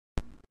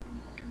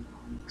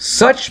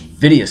Such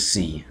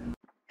Vidiocy.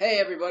 Hey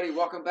everybody,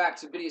 welcome back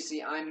to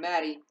Vidiocy. I'm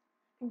Matty.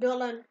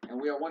 Dylan. And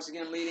we are once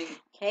again leading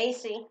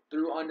Casey.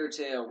 through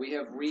Undertale. We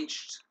have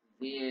reached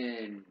the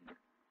end.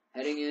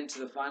 Heading into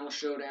the final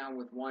showdown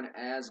with one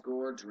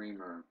Asgore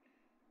Dreamer.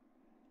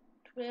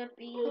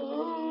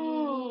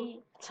 Trippy.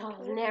 It's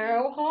a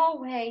narrow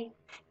hallway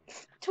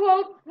to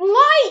a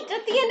light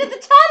at the end of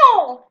the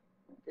tunnel.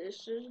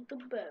 This is the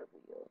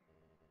barrier.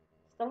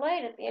 The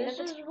light at the end of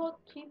the tunnel. This is what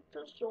keeps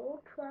us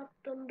all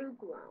trapped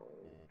underground.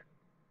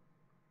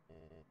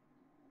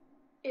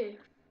 If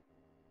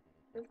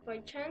by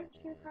chance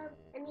you have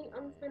any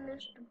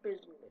unfinished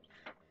business,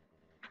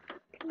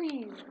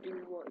 please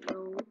do what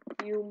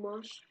you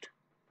must.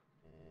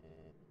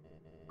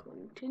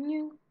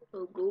 Continue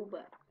or go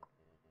back.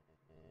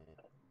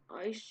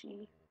 I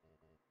see.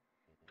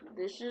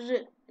 This is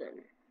it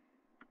then.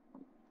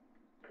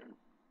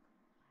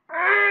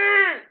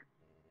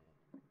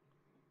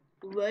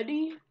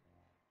 Ready?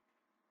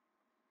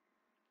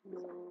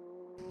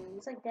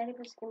 It's like Daddy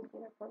was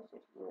thinking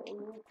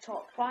of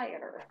talk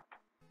quieter.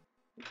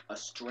 A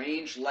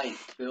strange light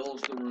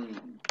fills the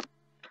room.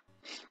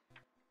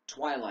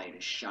 Twilight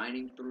is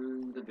shining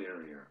through the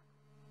barrier.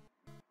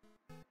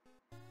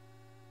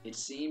 It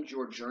seems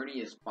your journey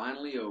is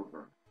finally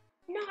over.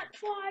 Not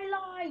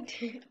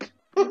Twilight!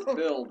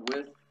 Filled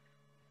with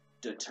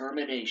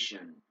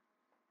determination.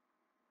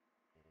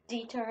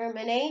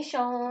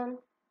 Determination.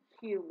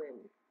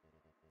 Human.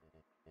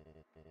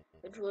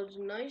 It was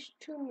nice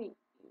to meet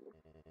you.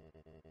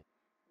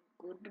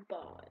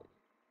 Goodbye.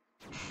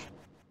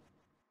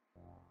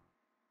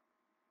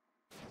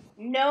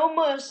 No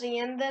mercy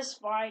in this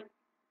fight.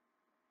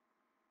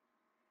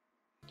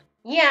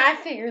 Yeah, I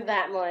figured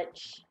that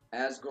much.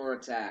 Asgore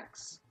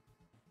attacks.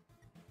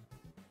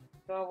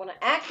 Do I want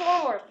to act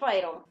on or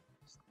fight him?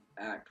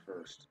 Act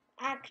first.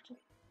 Act.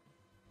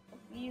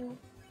 You.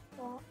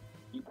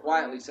 You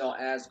quietly tell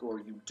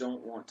Asgore you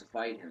don't want to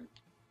fight him.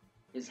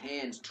 His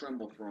hands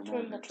tremble for a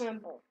moment.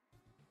 Tremble.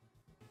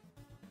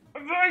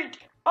 Right.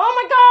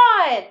 Oh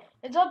my God!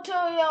 It's up to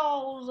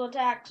y'all's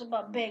attacks,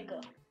 but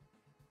bigger.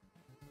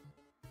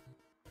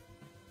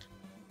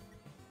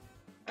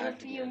 A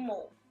few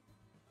more.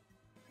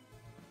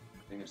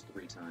 I think it's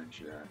 3 times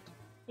you act.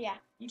 Yeah.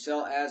 You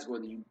tell Asgore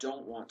that you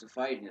don't want to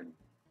fight him.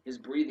 His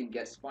breathing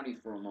gets funny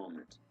for a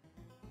moment.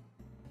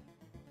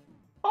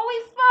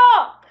 Holy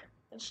fuck!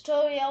 It's 2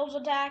 yells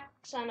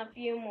attacks and a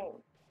few more.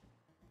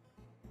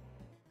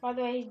 By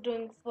the way, he's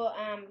doing foot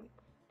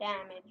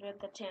damage with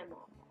the timber.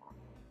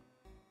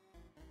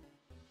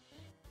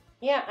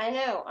 Yeah, I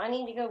know. I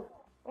need to go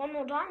one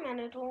more time and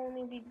it'll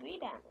only be 3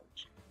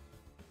 damage.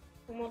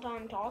 One more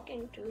time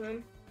talking to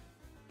him.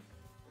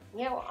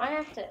 Yeah, well, I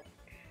have to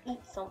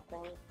eat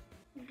something.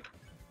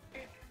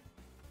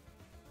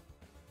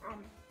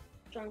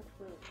 Junk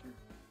food.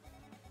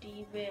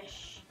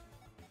 Devish.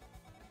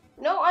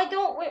 No, I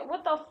don't. Wait,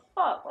 what the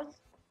fuck? What's...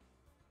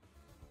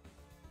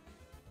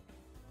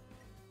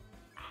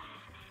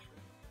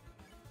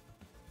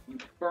 You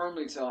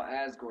firmly tell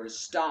Asgore to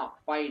stop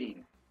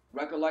fighting.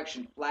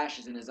 Recollection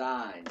flashes in his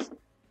eyes.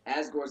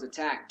 Asgore's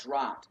attack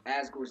dropped.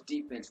 Asgore's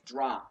defense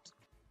dropped.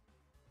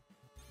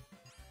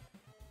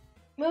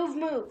 Move.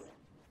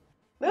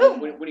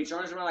 When he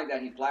turns around like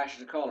that, he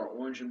flashes a color,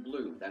 orange and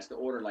blue. That's the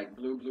order, like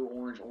blue, blue,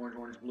 orange, orange,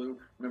 orange, blue.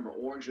 Remember,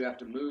 orange you have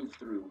to move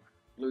through.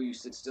 Blue you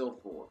sit still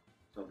for.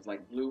 So if it's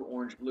like blue,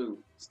 orange, blue,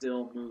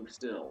 still, move,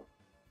 still.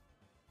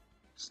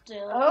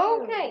 Still.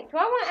 Okay. Do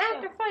I want to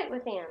act or fight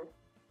with him?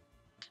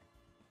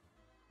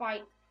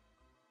 Fight.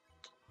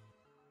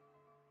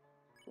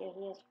 Yeah,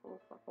 he has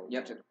full fucking. You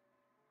have to.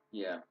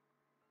 Yeah.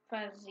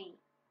 Press Z.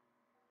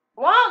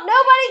 Well,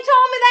 nobody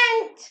told me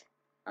that!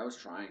 I was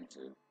trying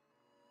to.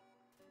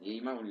 Yeah,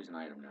 you might want to use an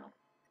item now.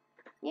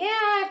 Yeah,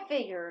 I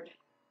figured.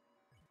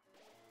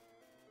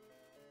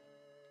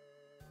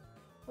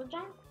 Well,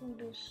 junk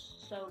food is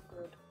so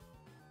good.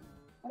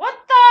 What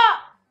the?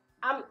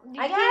 I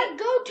can't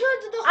go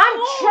towards the hole. I'm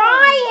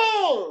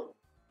trying!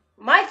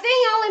 My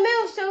thing only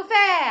moves so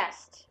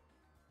fast.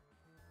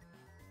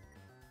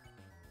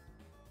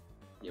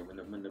 Yeah,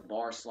 when the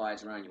bar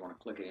slides around, you want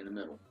to click it in the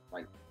middle.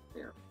 Like,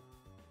 there.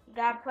 You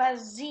gotta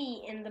press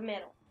Z in the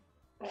middle.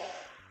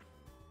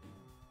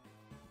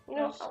 You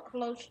know, as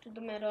close to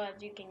the middle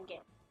as you can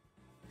get.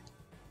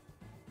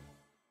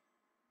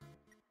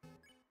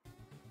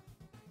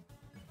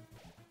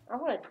 I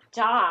wanna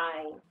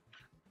die.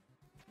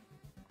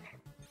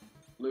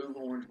 Blue,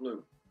 orange,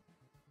 blue.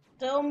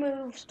 Still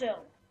move,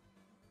 still.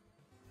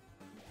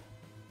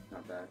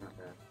 Not bad, not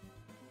bad.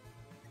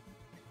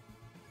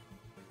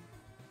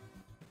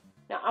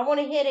 Now, I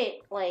wanna hit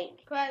it,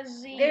 like, press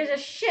Z. There's a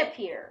ship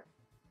here.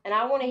 And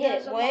I wanna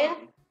hit it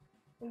when?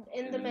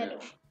 In the middle.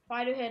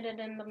 Try to hit it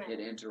in the middle.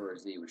 Hit enter or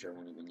Z, whichever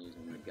one you've been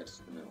using when it gets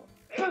to the middle.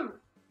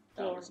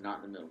 No, it's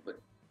not in the middle,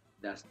 but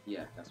that's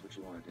what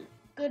you want to do.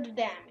 Good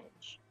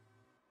damage.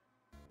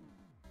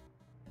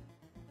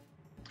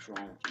 What's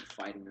wrong with you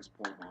fighting this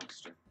poor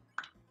monster?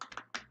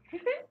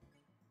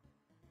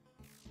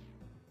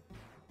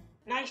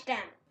 Nice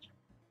damage.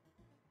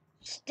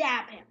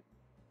 Stab him.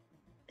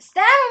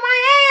 Stab him in my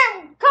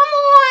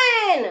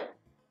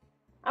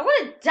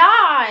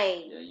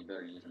die! Yeah, you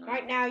better use an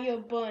Right now you're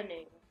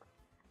burning.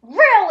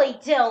 Really,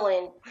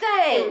 Dylan?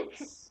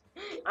 Thanks!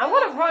 I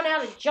want to run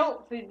out of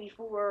junk food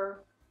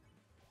before...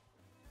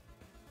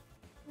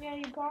 Yeah,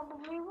 you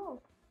probably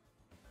will.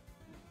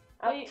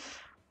 Uh,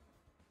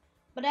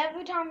 But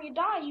every time you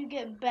die, you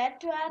get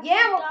better at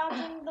Yeah,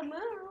 dodging the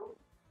move.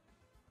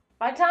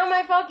 by the time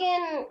I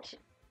fucking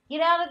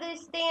get out of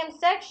this damn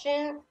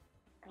section,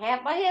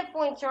 half my hit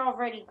points are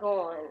already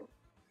gone.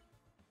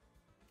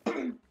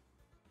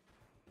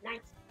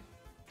 Nice.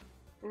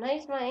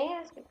 Nice, my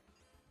ass.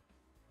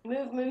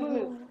 Move, move,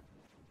 move.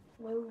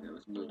 Move. It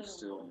was move to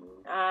still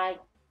move. I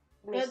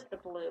missed the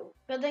blue.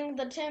 Good thing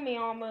the Timmy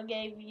armor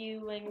gave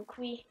you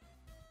increased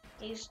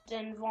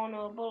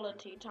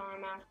invulnerability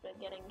time after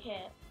getting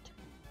hit.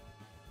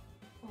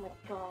 Oh my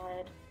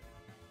god.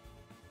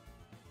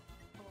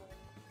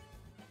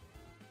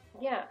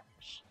 Yeah.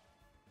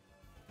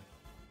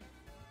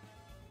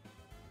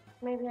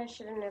 Maybe I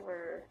should have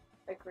never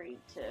agreed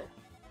to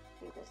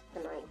do this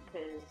tonight,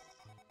 because...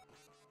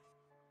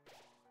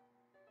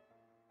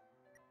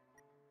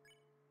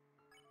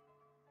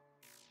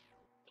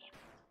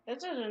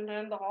 This isn't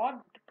in the hard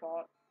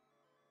part.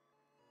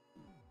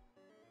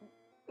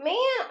 Man,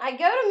 I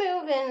go to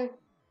move and...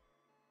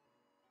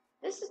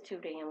 This is too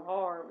damn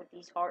hard with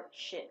these heart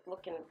shit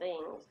looking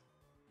things.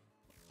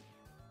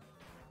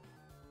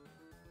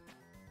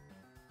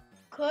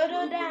 Cut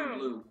her Blue, down.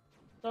 blue,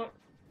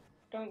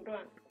 Don't do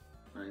it.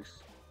 blue.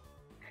 Nice.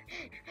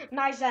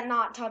 Nice at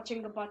not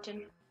touching the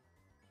button.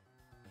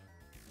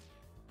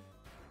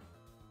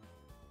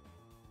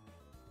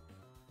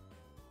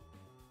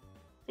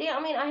 See, I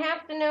mean, I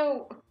have to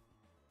know...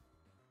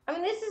 I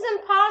mean, this is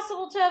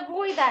impossible to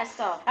avoid that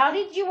stuff. How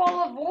did you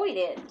all avoid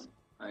it?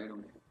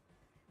 Item.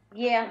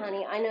 Yeah,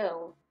 honey, I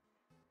know.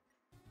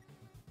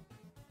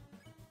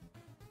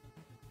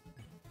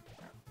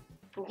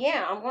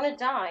 Yeah, I'm gonna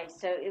die,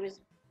 so it was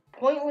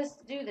pointless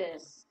to do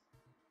this.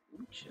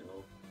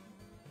 Chill.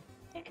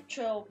 Take a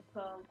chill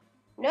pill.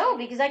 No,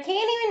 because I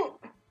can't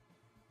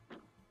even...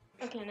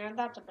 Okay, now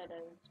that's a better.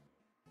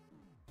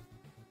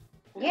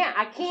 Yeah,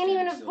 I can't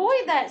even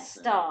avoid that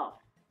stuff.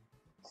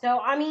 So,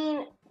 I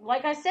mean,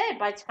 like I said,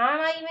 by the time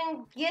I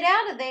even get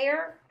out of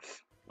there,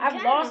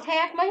 I've lost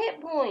half my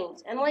hit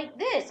points. And like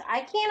this,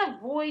 I can't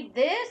avoid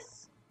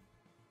this.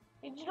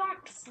 You're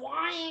not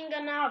flying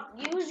enough.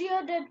 Use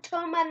your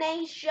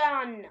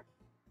determination.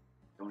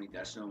 Don't eat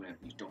that snowman,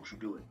 please. Don't you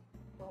do it.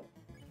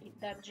 Eat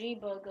that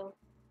G-burger.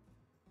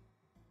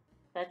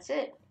 That's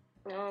it.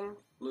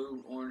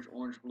 Blue, orange,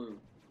 orange, blue.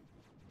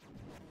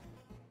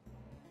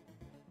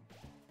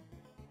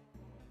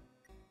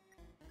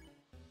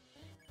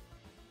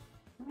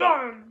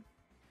 Burn.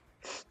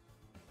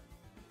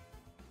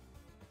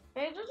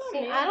 Hey, doesn't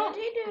See, mean I don't-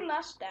 he do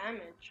less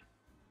damage.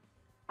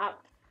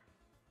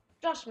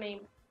 Trust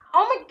me.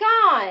 Oh my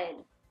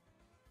god!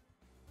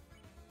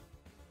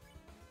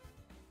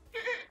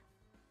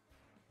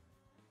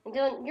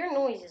 Dylan, your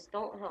noises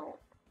don't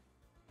help.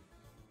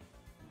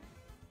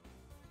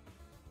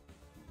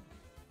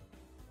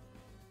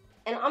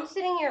 And I'm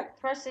sitting here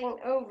pressing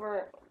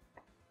over.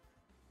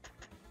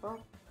 Well,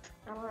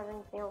 I don't have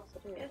anything else to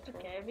do. It's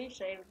okay. We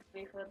saved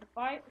me for the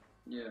fight.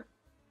 Yeah.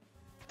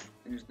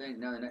 And just think,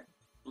 now the next...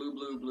 Blue,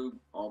 blue, blue,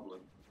 all blue.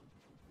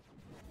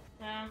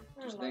 Yeah.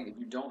 Just think, if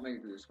you don't make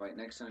it through this fight,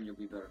 next time you'll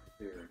be better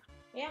prepared.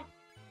 Yeah.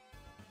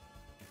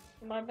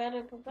 Am I better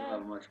You'll prepared?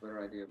 have a much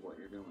better idea of what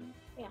you're doing.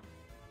 Yeah.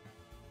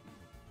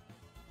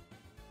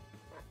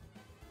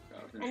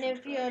 God, And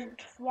if you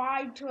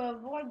try to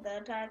avoid the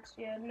attacks,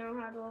 you know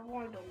how to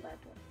avoid them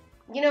better.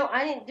 You know,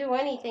 I didn't do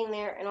anything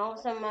there, and all of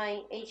a sudden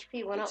my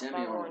HP went up Timmy by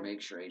armor 1.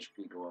 makes your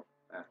HP go up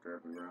after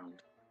every round.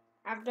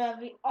 After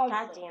every God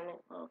other damn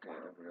it. Okay,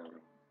 every other.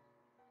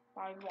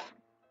 by 1.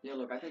 Yeah,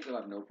 look, I think you'll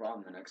have no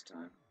problem the next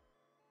time.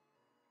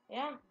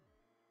 Yeah.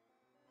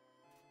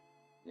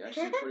 You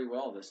actually did pretty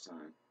well this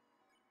time.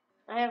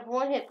 I have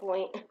 1 hit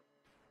point.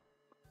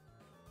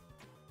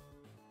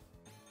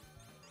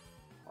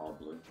 All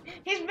blue.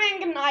 He's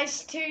being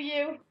nice to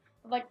you.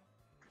 Like,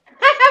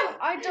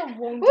 I don't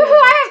want Woohoo, to.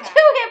 I have 2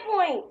 hit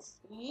points!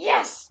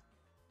 Yes!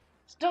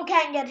 Still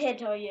can't get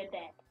hit or you're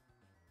dead.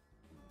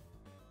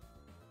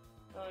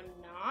 Or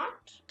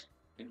not?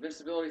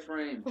 Invincibility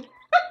frame.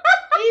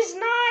 He's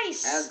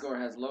nice! Asgore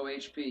has low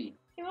HP.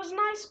 He was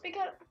nice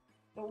because...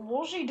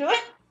 Will she do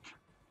it?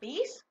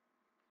 Please?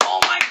 Oh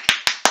my...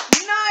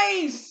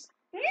 Nice!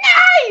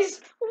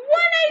 Nice! 1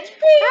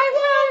 HP!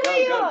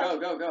 I Go, go, go,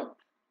 go, go.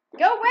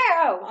 Go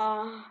where?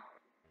 Oh.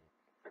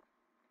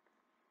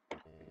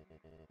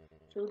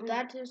 So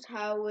that is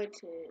how it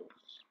is.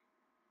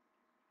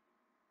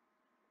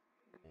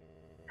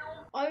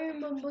 I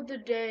remember the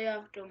day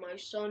after my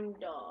son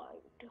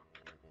died.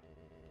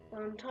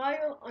 The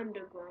entire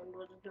underground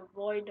was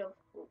devoid of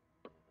hope.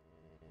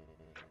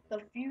 The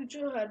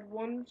future had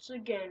once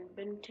again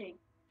been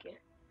taken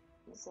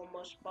from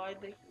us by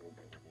the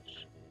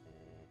humans.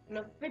 In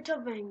a fit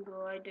of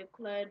anger, I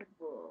declared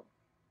war.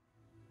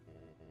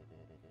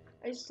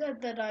 I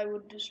said that I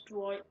would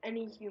destroy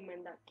any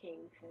human that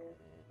came here.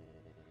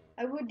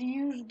 I would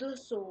use the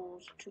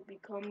souls to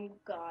become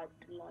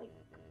godlike.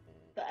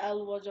 The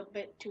L was a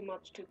bit too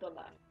much to the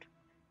left.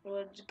 It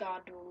was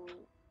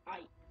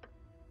godlike.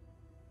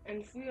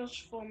 And free us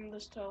from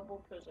this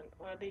terrible prison,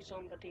 or at least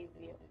on the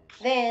TV.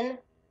 Then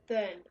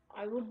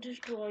I would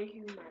destroy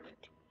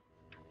humanity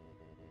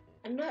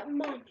and let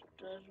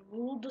monsters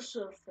rule the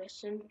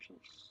surface in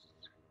peace.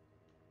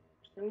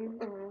 Soon,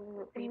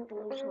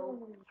 people's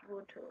hopes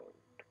returned.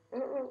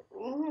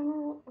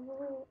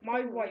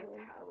 My wife,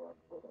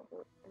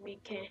 however,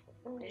 became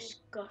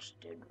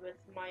disgusted with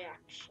my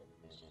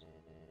actions.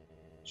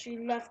 She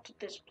left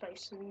this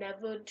place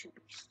never to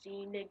be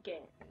seen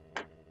again.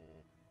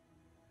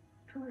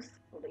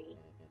 Truthfully,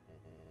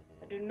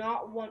 I do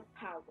not want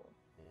power.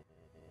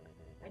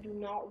 I do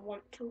not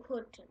want to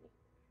hurt anyone.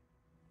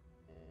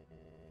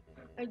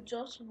 I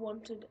just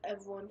wanted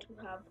everyone to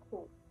have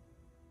hope.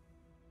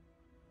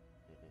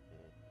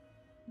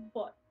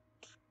 But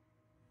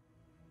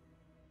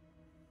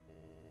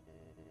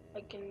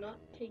I cannot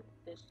take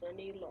this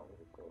any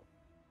longer.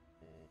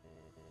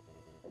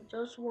 I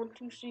just want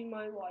to see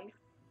my wife.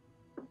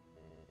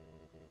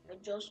 I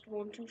just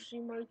want to see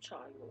my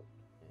child.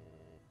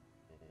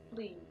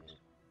 Please,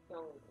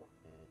 young one.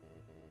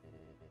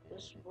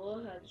 This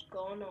war has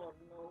gone on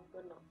long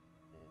enough.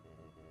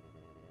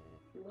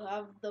 You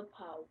have the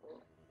power.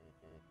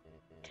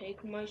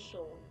 Take my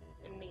soul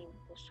and leave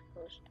this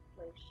cursed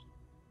place.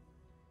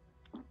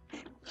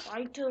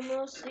 Fight to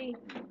mercy.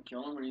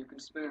 Kill him or you can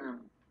spare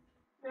him.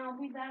 And I'll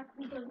be back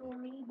because we'll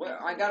need. What?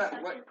 I gotta.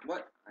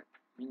 What?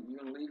 You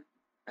gonna leave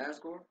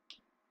Asgore?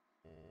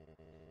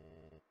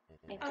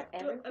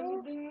 After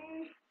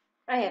everything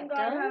I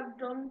have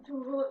done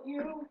to hurt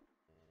you,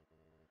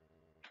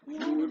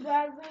 you would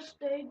rather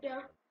stay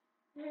down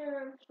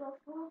here and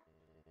suffer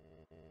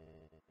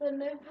than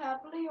live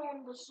happily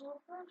on the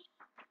surface?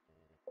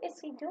 What is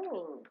he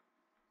doing?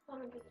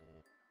 Gonna get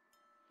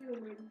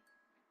human.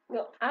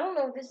 No, I don't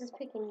know if this is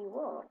picking you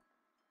up.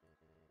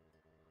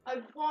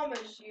 I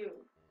promise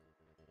you.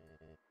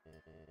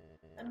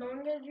 As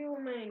long as you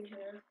remain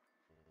here,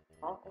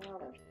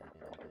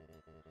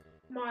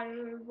 my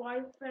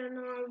wife and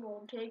I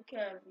will take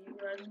care of you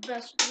as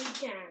best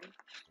we can.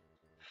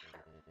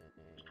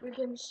 We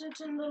can sit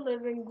in the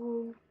living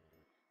room,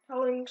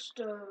 telling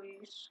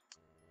stories,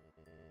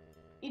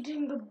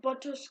 eating a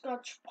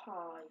butterscotch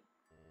pie.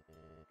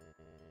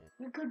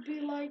 We could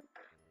be like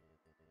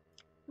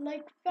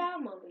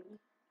family.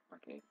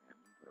 Okay.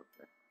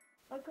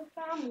 Like a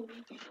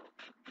family.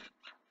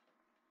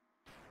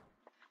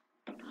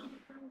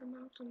 Found the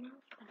mouse and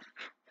mouse pad.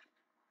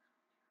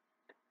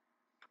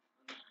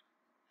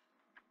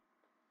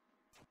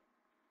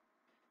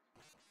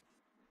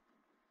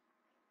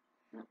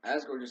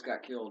 Asgore just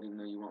got killed even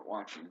though you weren't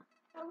watching.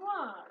 I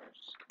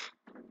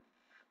was.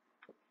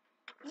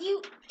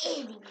 You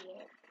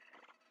idiot.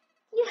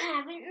 You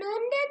haven't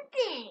learned a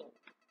thing.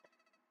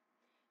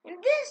 In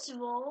this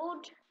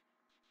world,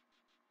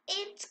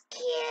 it's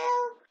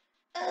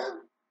kill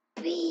or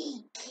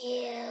be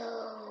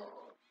killed.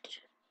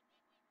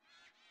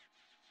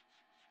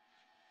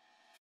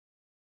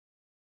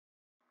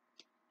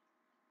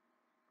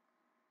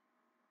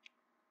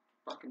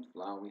 Fucking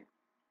Flowey.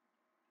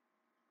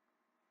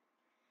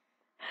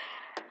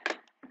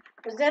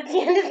 Was that the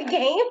end of the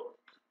game?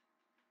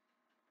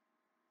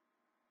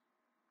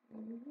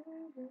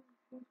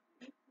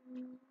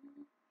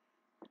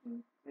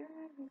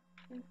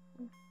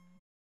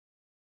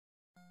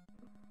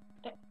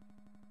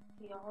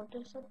 They all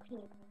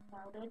disappeared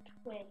without a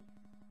trace.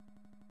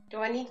 Do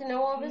I need to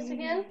know all this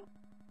again?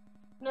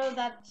 No,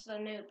 that's a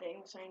new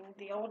thing saying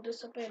they all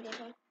disappeared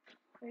without a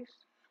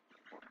trace.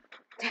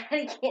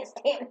 Daddy can't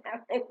stand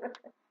having that.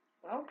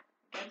 Well,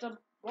 there's a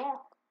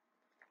walk.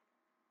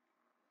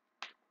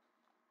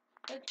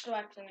 Which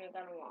direction are you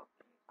gonna walk?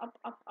 Up,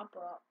 up, up,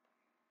 or up?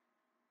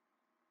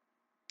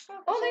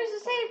 Oh,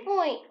 there's a save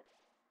point.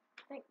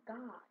 Thank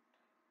God.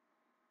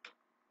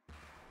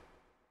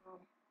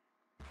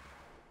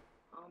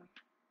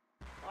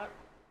 What?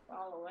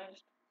 Follow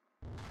west.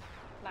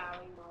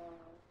 Flowering more.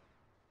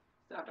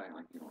 Stop acting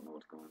like you don't know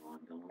what's going on,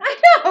 Dylan. I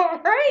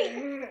know,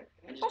 right?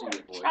 Just do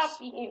your voice.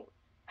 Chop you.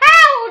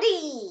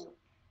 Howdy!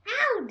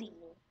 Howdy!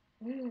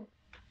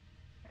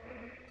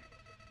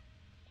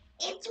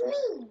 It's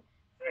me,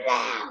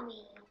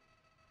 Flowey.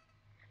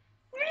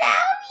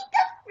 Flowey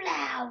the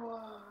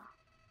flower.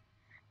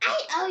 I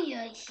owe you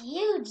a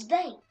huge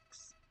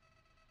thanks.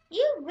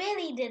 You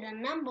really did a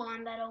number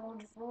on that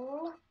old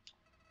fool.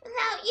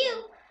 Without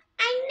you,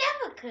 I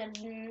never could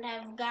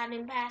have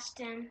gotten past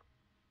him.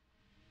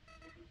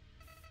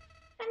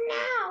 But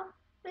now,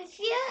 with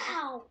your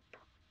help,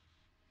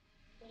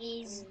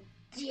 he's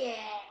dead.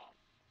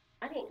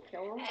 I didn't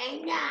kill him.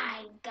 And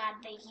I've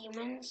got the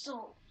human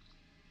soul.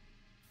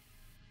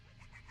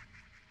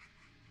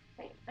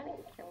 Wait, I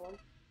didn't kill him.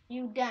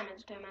 You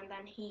damaged him and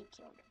then he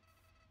killed him.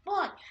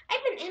 Boy,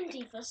 I've been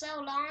empty for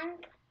so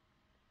long.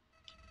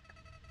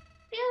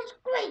 Feels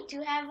great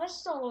to have a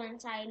soul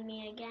inside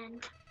me again.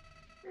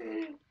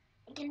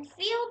 I can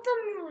feel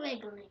them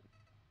wriggling.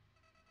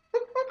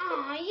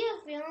 Aw,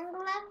 you're feeling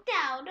left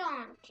out. out,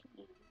 aren't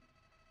you?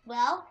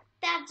 Well,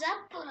 that's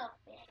a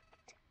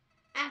perfect.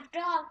 After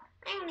all,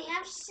 I only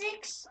have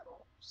 6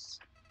 souls.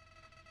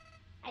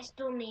 I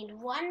still need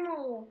 1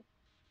 more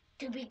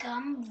to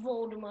become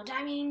Voldemort.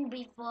 I mean,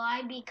 before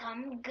I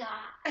become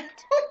God.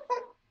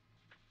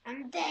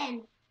 And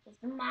then,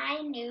 with my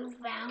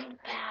newfound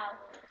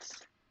powers,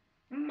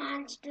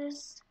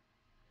 monsters,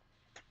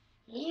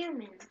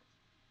 humans,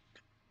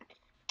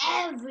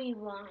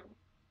 everyone,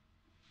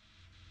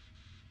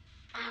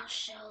 I'll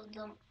show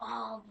them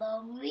all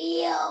the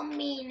real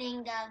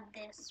meaning of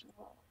this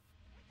world.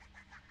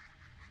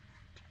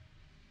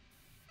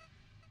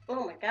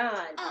 Oh my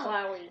God, Oh,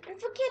 Flowey. and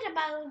forget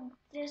about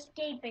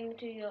escaping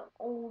to your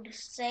old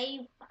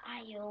save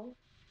file.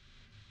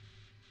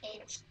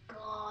 It's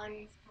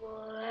gone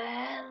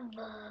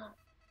forever.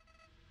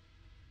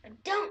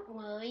 But don't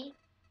worry.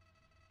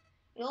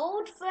 Your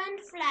old friend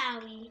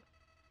Flowey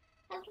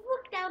has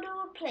worked out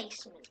a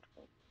replacement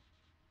for you.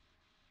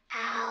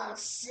 I'll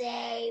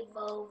save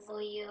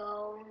over your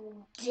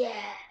own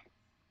death.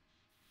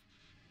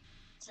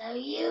 So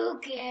you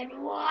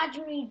can watch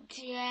me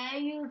tear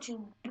you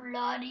to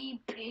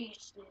bloody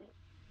pieces.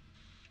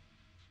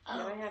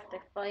 Now I have to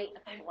fight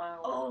a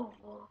Flowey.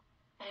 Over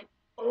and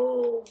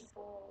over.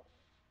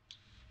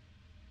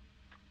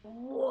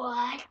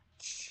 What?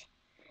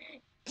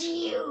 Do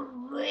you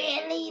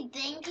really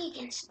think you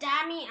can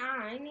stop me?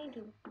 I need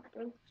to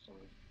drink some.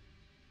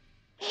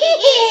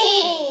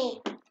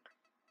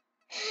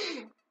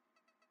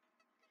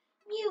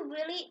 You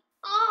really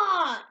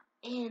are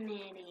an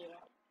idiot.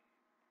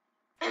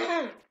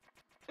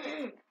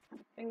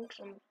 Drink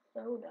some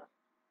soda.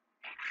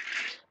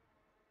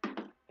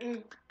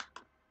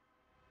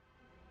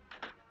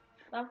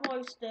 That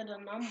voice did a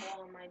number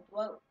on my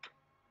throat.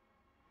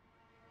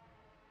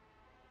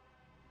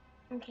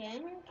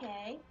 Okay.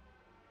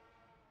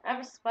 I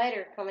have a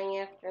spider coming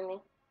after me.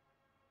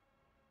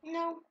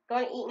 No,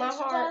 Going to eat my it's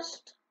heart.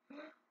 just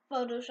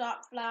Photoshop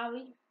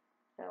Flowey.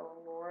 Oh,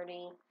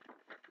 lordy.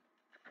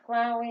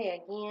 Flowey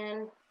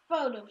again.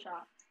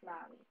 Photoshop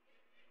Flowey.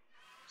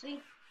 See?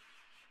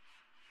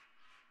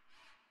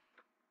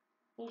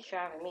 He's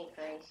driving me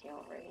crazy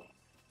already.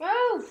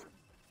 Move!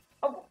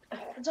 Oh,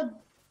 It's a...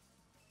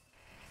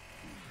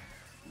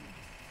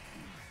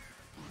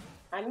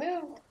 I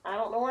moved. I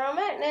don't know where I'm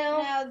at now.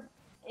 Now,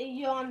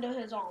 you're under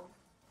his arm.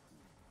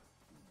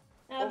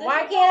 Now, Well, this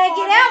why is can't I the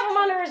get out from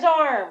hardest- under his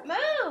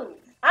arm? Move!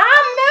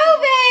 I'm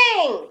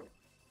moving!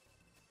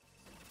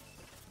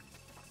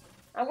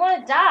 I'm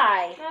gonna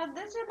die. Now,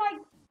 this is like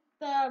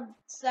the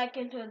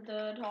second or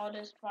third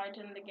hardest fight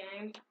in the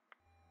game.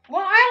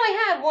 Well, I only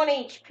had 1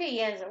 HP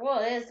as it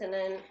was, and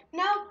then...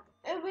 No,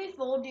 it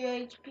refilled your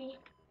HP.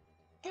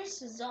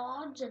 This is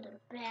all just a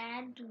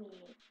bad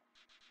dream.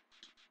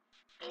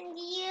 And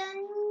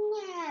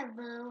you're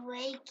never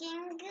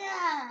waking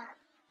up.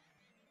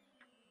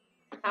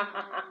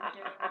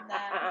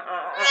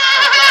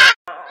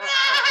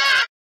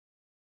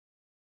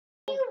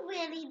 You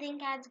really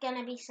think I was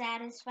gonna be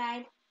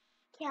satisfied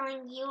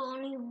killing you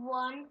only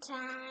 1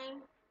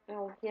 time?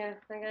 Oh, yeah,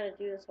 I gotta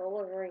do this all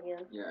over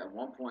again. Yeah, at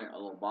one point, a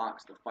little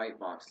box, the fight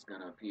box, is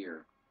going to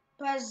appear.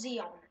 Press Z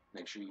on it.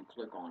 Make sure you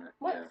click on it.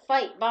 What Yeah.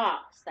 fight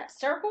box? That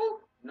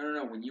circle?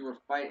 No. When you were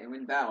fighting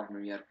in battle,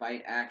 remember you had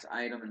fight, axe,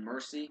 item, and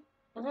mercy?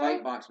 The Mhm.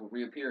 fight box will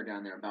reappear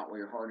down there about where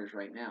your heart is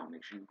right now.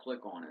 Make sure you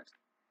click on it.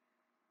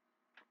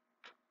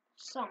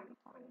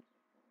 Sometimes.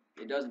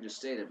 It doesn't just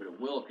stay there, but it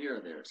will appear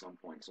there at some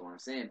point. So what I'm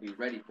saying, be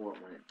ready for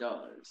it when it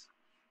does.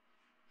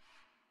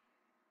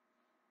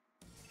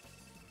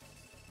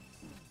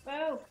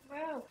 Move.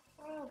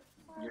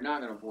 You're not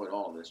going to avoid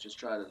all of this. Just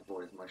try to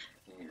avoid as much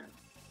as you can.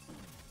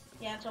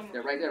 Yeah, it's almost.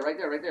 There, right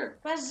there.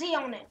 Press Z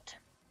on it.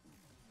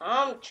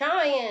 I'm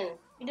trying.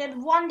 You did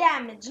 1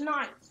 damage.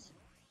 Nice.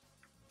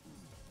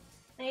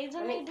 Now you just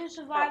I mean, need to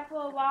survive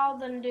for a while,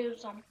 then do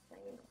something.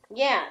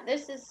 Yeah,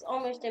 this is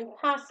almost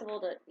impossible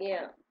to...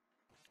 Yeah.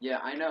 Yeah,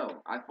 I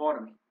know. I fought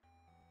him.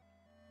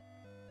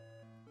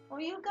 Well,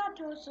 you got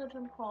to a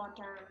certain part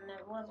and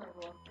it wasn't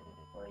working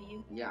for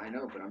you. Yeah, I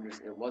know, but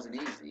it wasn't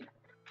easy.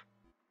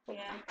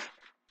 Yeah.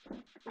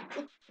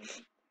 And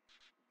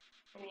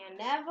you're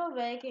never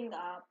waking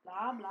up,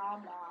 blah, blah,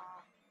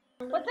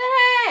 blah. What the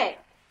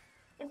heck?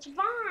 It's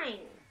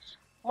vines.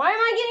 Why am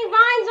I getting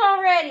vines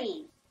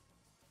already?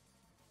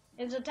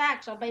 His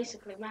attacks are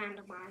basically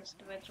randomized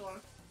to which one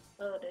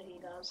order he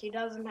does. He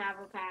doesn't have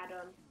a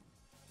pattern.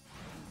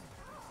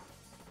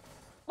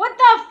 What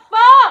the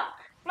fuck?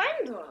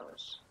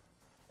 Flamethrowers.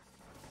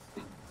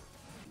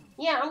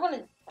 Yeah, I'm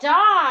gonna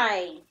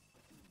die.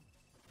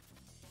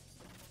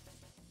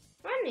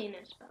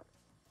 Friendliness spell.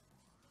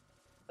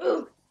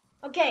 Ooh.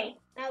 Okay,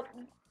 now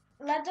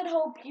let's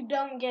hope you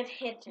don't get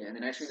hit. Yeah, and the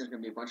next thing there's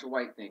going to be a bunch of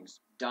white things.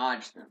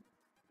 Dodge them.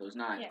 Those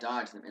knives, Yes.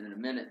 dodge them. And in a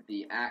minute,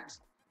 the axe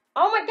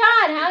Oh my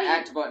God, how do you...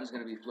 axe button's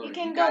going to be floating.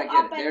 can gotta go get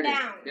up it. There and it is.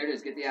 down. There it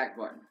is. Get the axe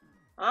button.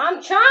 I'm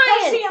Press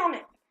trying. C on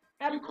it.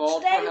 Now You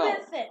called stay for help.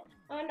 with it.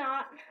 Or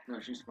not. No,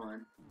 she's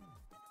fine.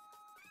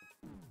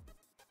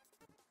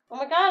 Oh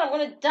my God, I'm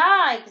gonna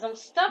die because I'm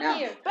stuck Now,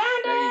 here. there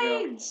you go.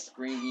 Band-aids!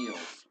 Green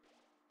heals.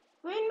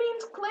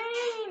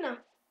 Queen!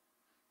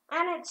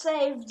 And it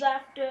saves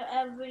after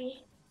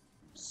every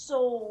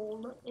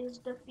soul is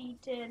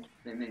defeated.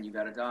 And then you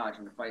gotta dodge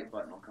and the fight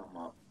button will come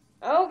up.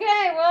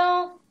 Okay,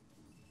 well,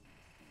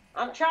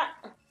 I'm trying.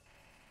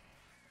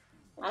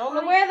 I don't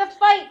know where the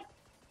fight.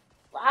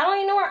 I don't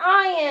even know where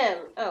I am.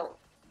 Oh.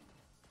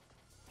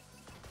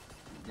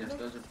 Yes,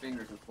 those are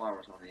fingers with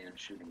flowers on the end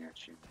shooting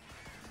at you.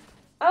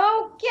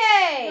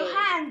 Okay. Your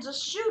hands are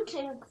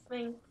shooting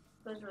things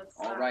with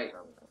All right.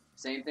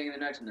 Same thing in the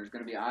next one. There's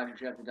going to be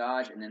objects you have to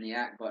dodge, and then the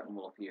act button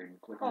will appear. And you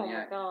click on the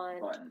act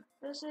button.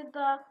 This is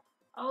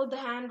the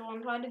hand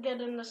one. Try to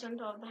get in the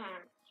center of the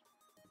hand.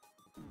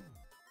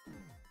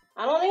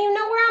 I don't even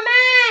know where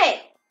I'm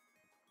at.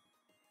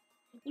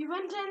 You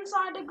went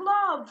inside the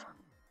glove.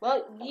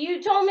 Well,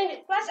 you told me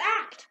to Press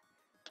act.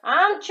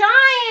 I'm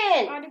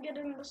trying. Try to get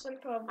in the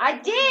center of the I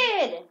hand.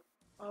 did.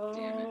 Oh,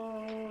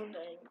 dang.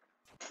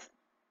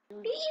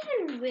 Do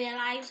you even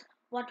realize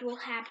what will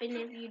happen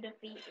if you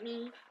defeat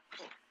me?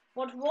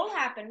 What will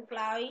happen,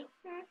 Flowey?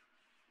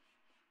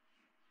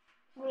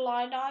 Will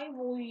I die?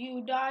 Will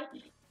you die?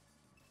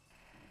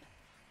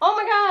 Oh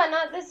my God,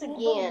 not this Will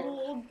again. the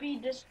world be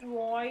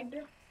destroyed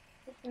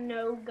with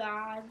no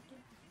God?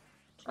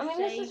 I mean,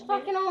 this is Save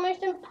fucking it?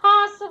 almost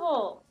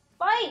impossible.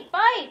 Fight,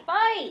 fight,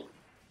 fight.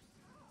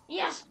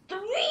 Yes,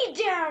 3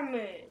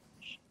 damage.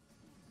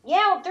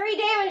 Yeah, well, 3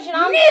 damage and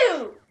I'm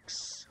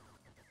Nukes.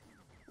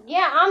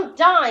 Yeah, I'm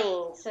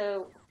dying.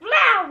 So.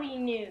 Flowey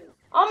nuke.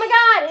 Oh my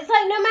God, it's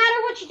like no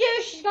matter what you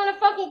do, she's gonna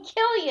fucking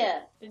kill you.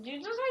 Did you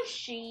just say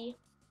she?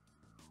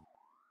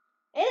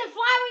 Isn't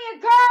Flyway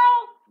a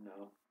girl?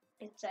 No.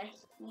 It's a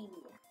he.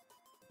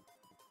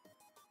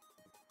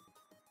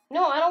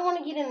 No, I don't want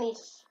to get in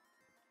these.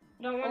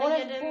 Don't I want wanna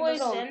to get in avoid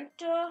the 'em.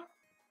 center?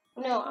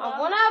 No, I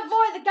want to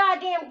avoid the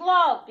goddamn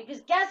glove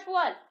because guess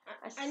what?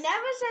 I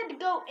never said to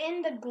go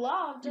in the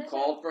glove. You did I?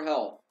 called for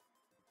help.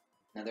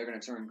 Now they're going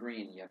to turn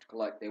green. You have to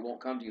collect. They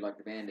won't come to you like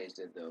the Band-Aids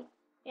did, though.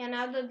 Yeah,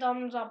 now the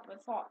thumbs up with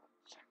heart.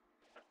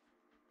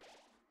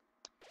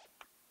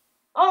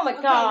 Oh my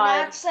Okay,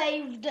 God. not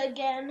saved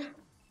again.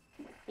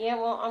 Yeah,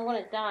 well, I'm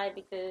gonna die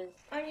because.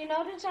 And you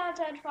notice how it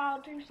said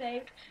file 2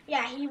 saved?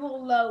 Yeah, he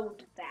will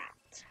load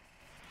that.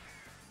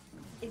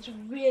 It's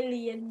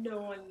really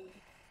annoying.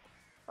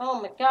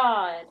 Oh my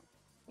God.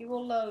 He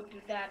will load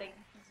that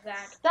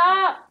exact.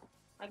 Stop.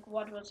 Like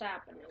what was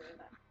happening with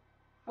that.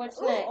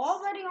 What's Ooh, next?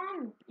 already on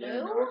blue?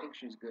 Yeah, no, I think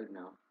she's good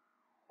now.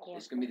 Yeah.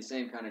 It's going to be the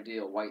same kind of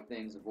deal. White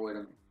things, avoid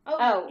them.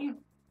 Oh. You,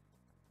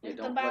 Yeah, it's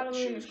don't the let the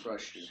ballerina. shoes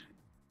crush you.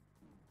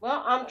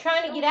 Well, I'm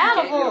trying to get You out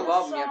of can't get them.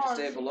 above them. You have to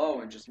stay Sorry.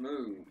 below and just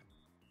move.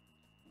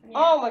 Yeah.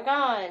 Oh my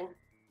God.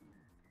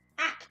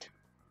 Act.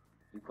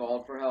 You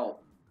called for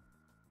help.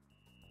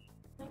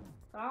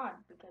 God,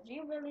 because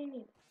you really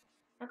need it.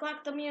 Now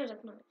collect the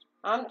music notes.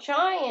 I'm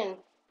trying.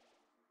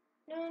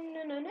 No,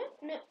 no, no, no,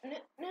 no, no,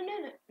 no,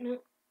 no, no.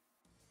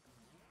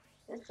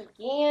 This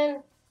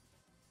again.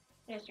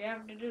 Yes, you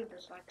have to do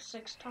this like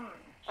 6 times.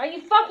 Are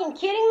you fucking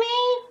kidding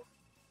me?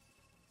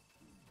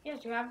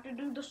 Yes, you have to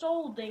do the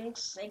soul thing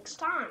 6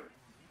 times.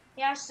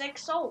 He has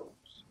 6 souls.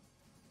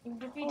 You've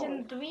defeated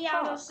Holy 3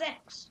 out of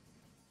fuck. 6.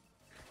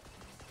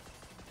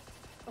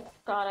 Oh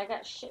God, I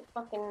got shit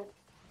fucking.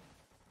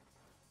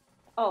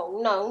 Oh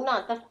no,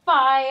 not the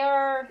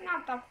fire.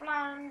 Not the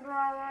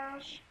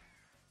flamethrowers.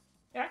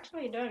 You're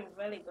actually doing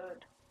really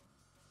good.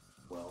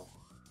 Well,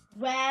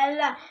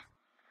 Well,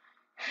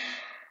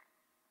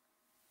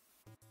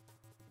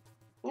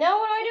 Now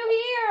what do I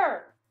do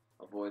here?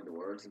 avoid the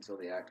words until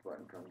the act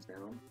button comes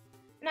down.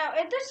 now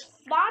is this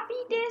floppy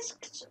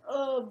disks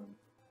or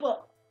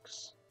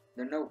books?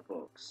 They're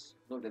notebooks.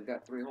 Look, they've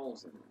got 3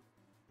 holes in them.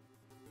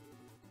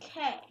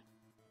 Okay.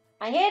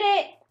 I hit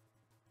it,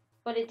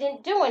 but it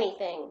didn't do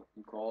anything.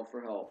 You called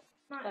for help.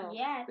 Not Oh.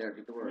 yet. There,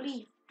 get the words.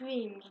 Belief,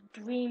 dreams,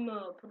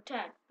 dreamer,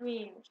 protect,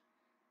 dreams,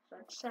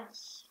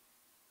 success.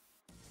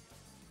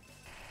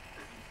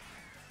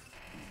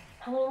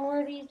 How many more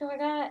of these do I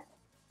got?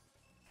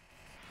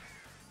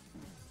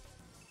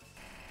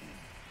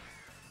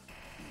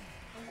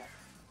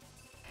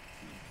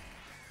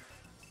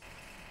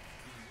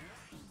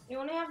 You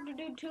only have to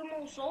do 2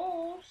 more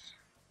souls.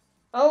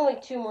 Only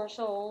 2 more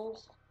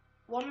souls.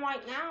 1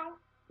 right now.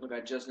 Look, I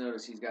just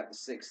noticed he's got the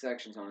 6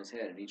 sections on his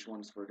head, and each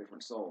one's for a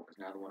different soul, because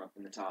now the one up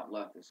in the top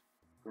left is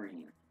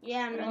green.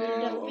 Yeah, and And when then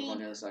you over on defeat,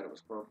 the other side it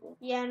was purple.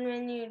 yeah, and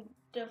when you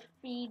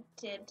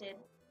defeated it,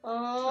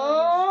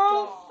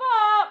 Oh,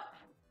 fuck!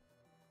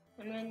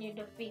 and when you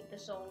defeat the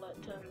soul,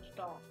 it turns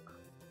dark.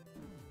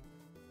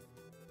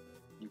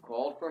 You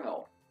called for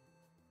help.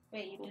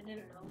 Wait, you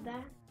didn't know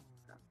that?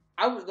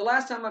 The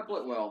last time I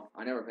played, well,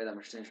 I never paid that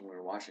much attention when we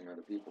were watching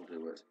other people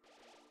do it.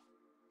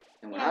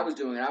 And when Yeah. I was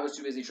doing it, I was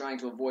too busy trying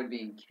to avoid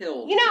being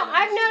killed. You know, than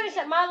I've I was- noticed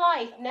that my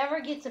life never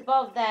gets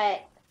above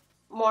that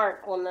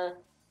mark on the.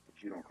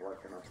 But you don't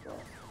collect enough stuff.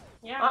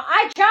 Yeah.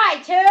 I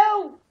try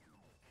to!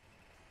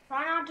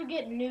 Try not to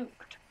get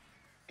nuked.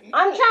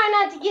 I'm trying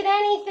not to get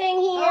anything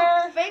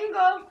Oh, here.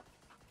 finger.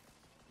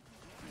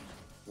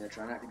 Yeah,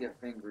 try not to get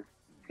fingered.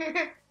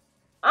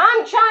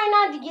 I'm trying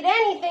not to get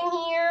anything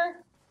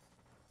here.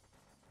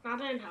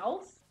 Not in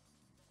health.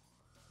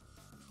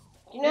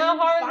 You know how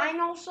hard?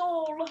 Final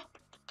soul.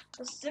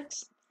 The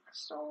 6th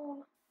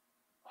soul.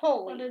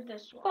 Holy What is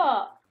this one?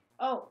 fuck!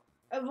 Oh,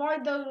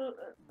 avoid those.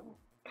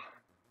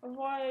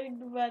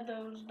 Avoid where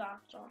those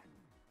dots are.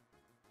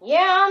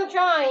 Yeah, I'm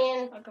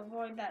trying. Like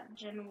avoid that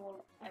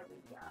general area.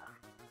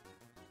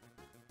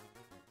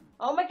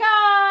 Oh my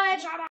god!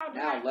 Shout out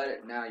Now that. let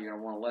it. Now you're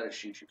gonna want to let it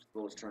shoot you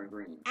before it's turning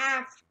green.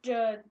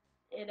 After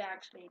it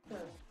actually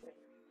turns green.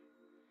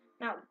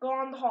 Now go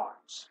on the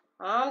hearts.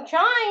 I'm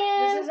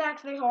trying. This is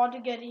actually hard to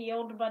get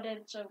healed, but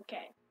it's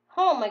okay.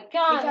 Oh my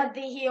god! Because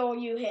they heal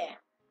you here.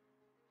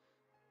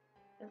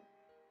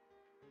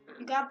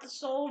 You got the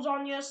souls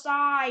on your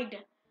side.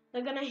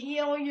 They're gonna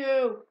heal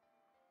you.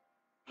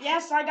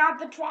 Yes, I got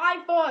the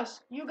Triforce.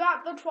 You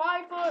got the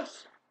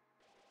Triforce.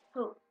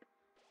 Hope.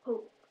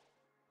 Hope.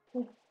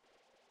 Hope.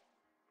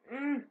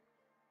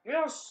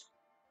 Yes.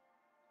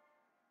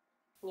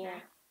 Yeah,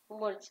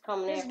 what's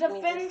coming His after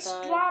me this defense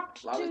time?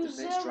 dropped Lava's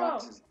to defense 0.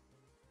 drops.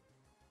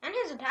 And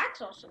his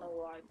attack's also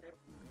low right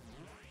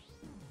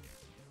now.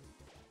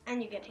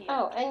 And you get healed.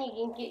 Oh, and you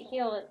can get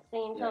healed at the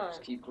same Yeah, time.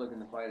 just keep clicking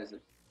the fight as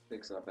it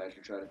picks up as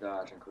you try to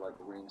dodge and collect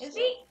the green Does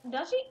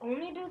stuff. he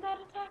only do that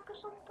attack or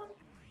something?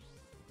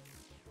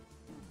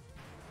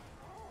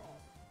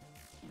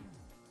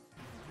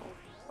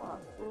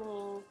 Fuck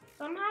me.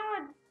 Somehow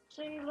it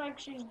seems like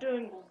she's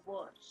doing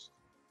worse.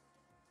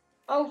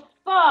 Oh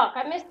fuck!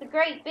 I missed the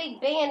great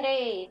big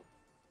band-aid.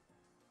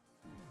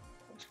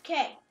 It's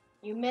okay.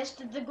 You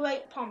missed the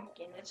great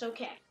pumpkin. It's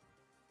okay.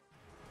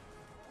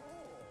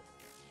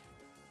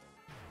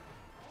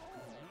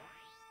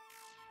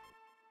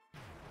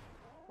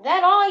 Is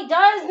that all he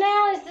does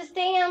now is this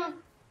damn...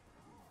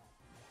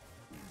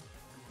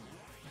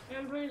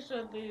 I'm pretty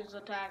sure these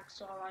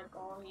attacks are like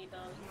all he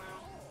does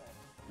now.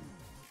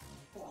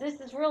 This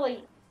is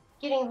really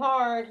getting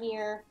hard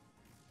here.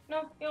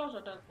 No, he also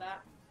does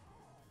that.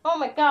 Oh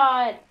my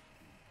god.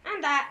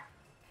 And that.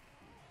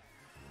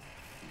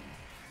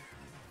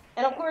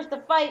 And of course the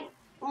fight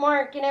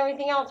mark and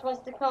everything else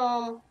wants to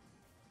come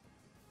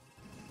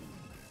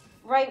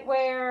right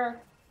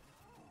where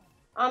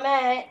I'm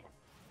at.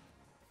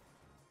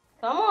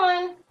 Come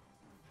on.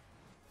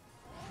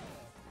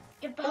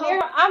 Get the Come here.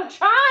 help. I'm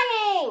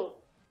trying.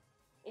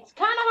 It's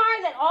kind of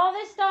hard that all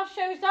this stuff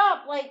shows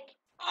up. Like,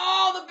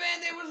 Oh, the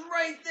band-aid was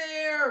right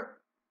there!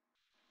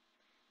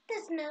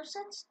 There's no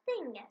such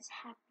thing as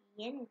happy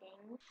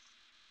endings.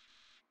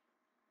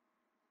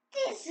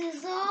 This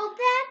is all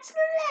that's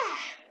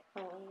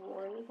left.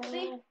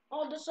 See?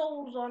 All the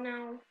souls are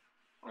now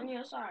on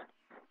your side.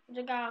 You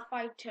just gotta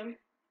fight him.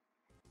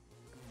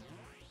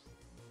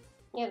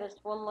 yeah, this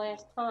one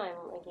last time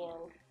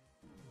again.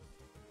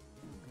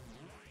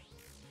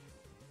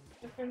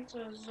 Defense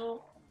is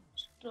still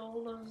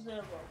a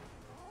 0.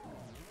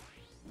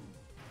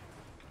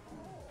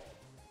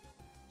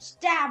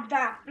 Stab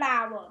that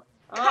flower.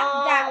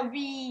 Cut that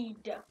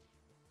reed.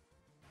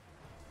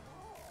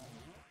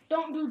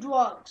 Don't do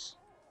drugs.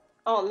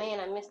 Oh man,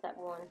 I missed that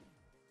one.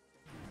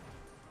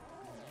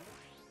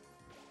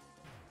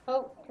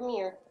 Oh, come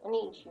here. I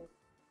need you.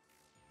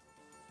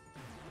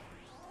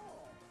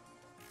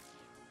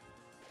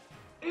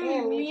 Come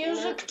here,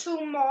 Music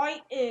to my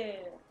ear.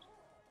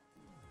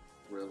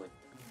 Really?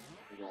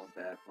 We're going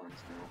bad puns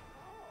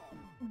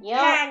now. Yep.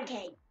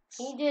 Pancake.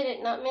 He did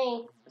it, not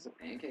me. That's a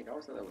pancake? I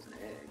always thought that was an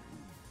egg.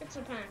 It's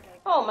a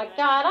pancake. Oh my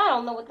god, I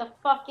don't know what the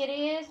fuck it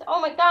is. Oh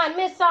my god,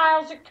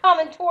 missiles are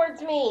coming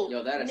towards me.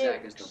 Yo, that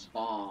attack is Nukes. the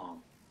bomb.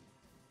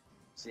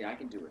 See, I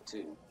can do it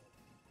too.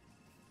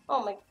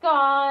 Oh my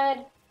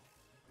god.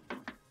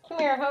 Come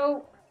here,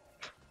 Hope.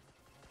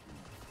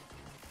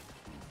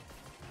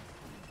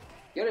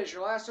 Get it, it's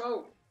your last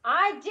hope.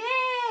 I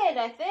did,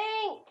 I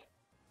think.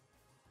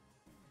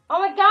 Oh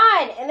my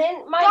god, and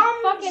then my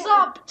Thumbs fucking...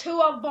 up to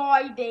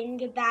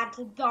avoiding that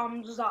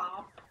thumbs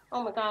up.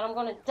 Oh my god, I'm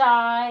gonna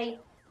die.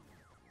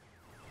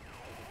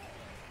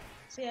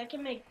 See, I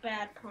can make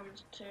bad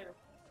puns too.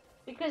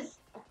 Because...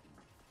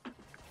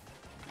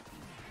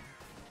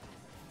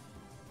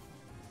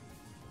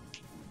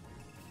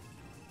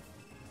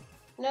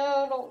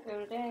 No, don't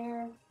go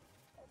there.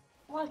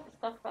 Why's the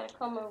stuff gotta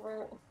come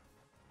over?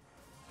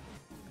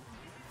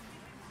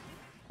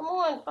 Come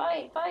on,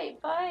 fight, fight,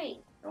 fight.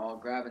 Oh,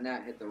 grabbing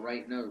that hit the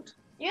right note.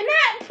 You're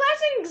not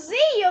pressing Z,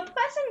 you're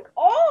pressing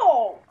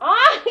O.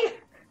 I...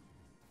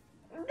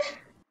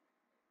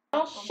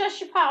 Don't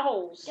shush your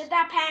potholes. Get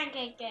that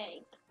pancake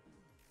egg.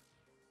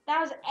 That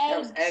was That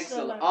was excellent.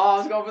 excellent. Oh, I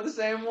was going for the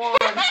same one.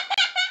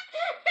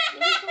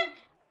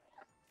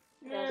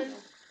 Man,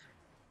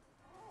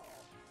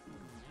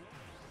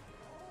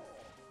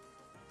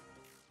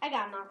 I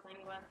got nothing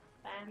with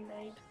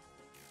Band-Aid.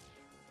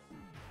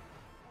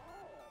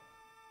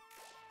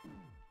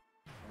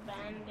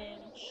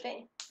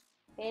 Bandage.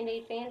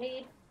 Band-Aid,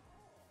 Band-Aid.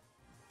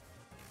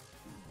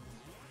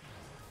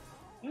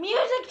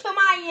 Music to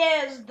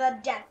my ears, the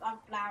death of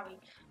Flowey.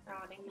 Oh,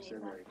 they made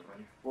Said that right.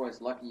 one. Boy,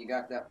 it's lucky you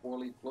got that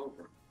 4-leaf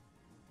clover.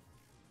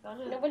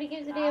 Nobody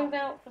gives a damn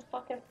about the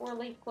fucking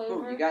 4-leaf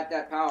clover. Oh, you got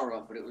that power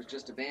up, but it was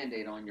just a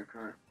band-aid on your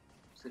current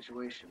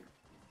situation.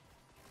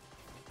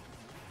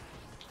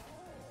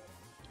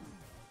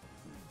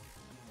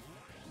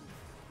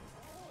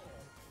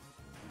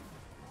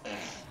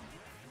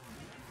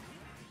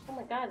 Oh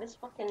my god, this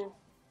fucking...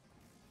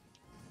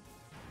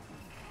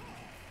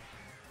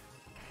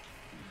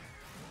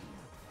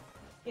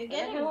 You're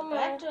getting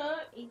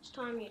better each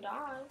time you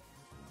die.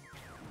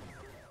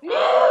 No!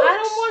 I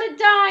don't want to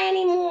die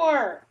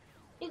anymore!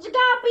 It's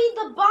gotta be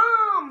the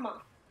bomb!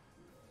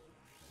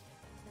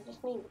 I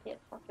just need to get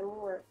fucking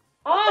more.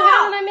 Oh,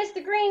 how did I miss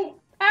the green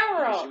power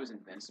Because up? she was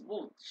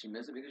invincible? Did she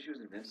miss it because she was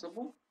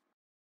invincible?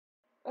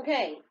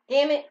 Okay,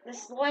 damn it.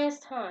 This is the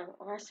last time.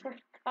 Or I swear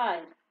to God.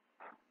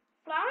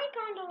 Flowey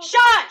kind of...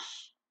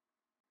 Shush!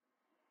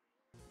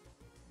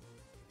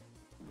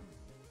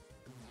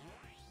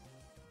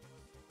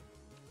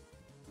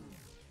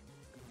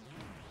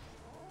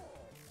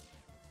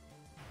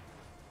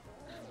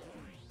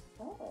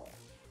 Oh.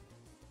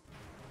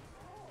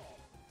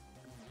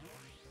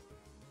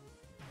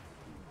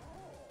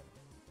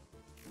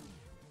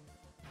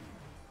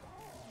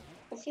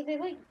 And see, they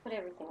like to put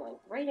everything like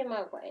right in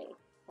my way.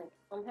 Like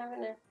I'm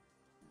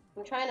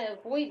trying to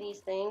avoid these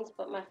things,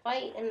 but my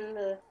fight and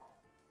the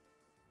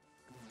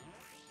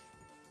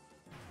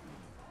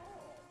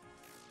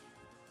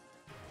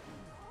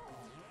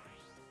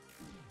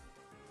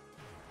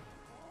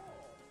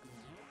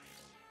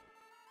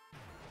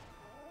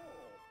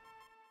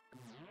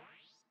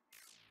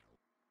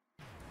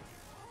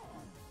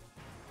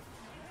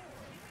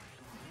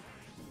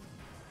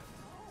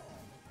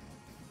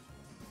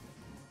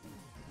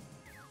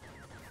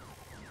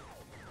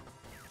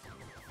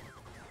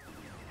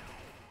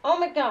oh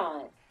my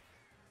god.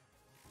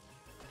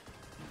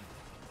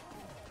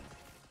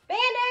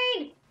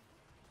 Band-Aid!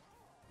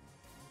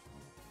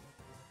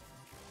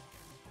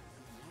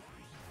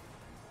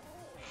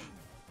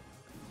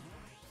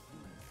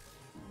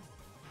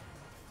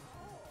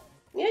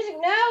 Music,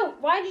 no!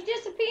 Why'd you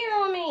disappear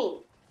on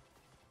me?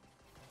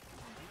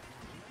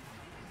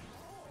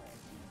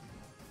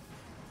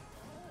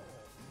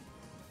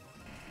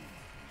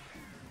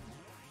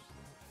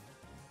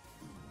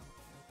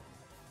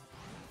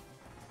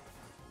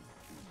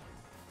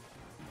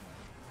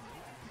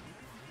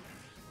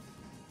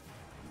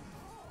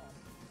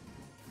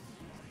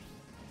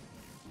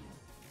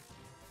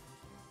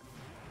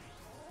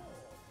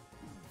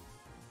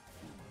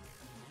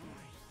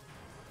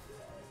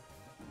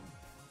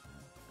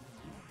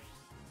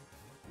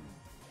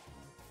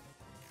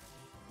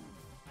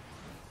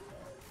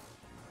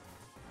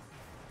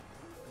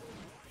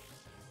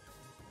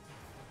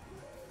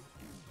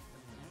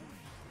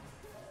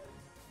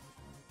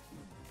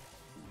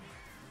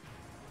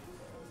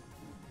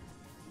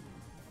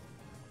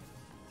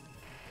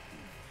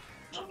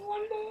 Just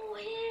one more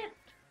hit!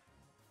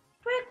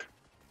 Quick!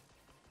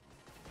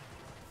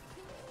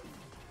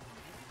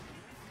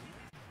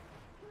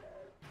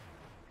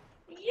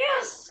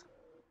 Yes!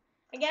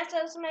 I guess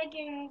that's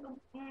making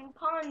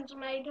pawns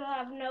made to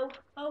have no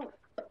hope.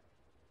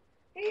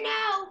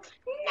 No!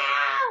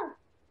 No!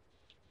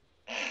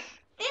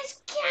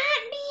 This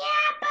can't be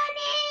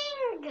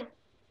happening!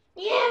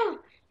 You!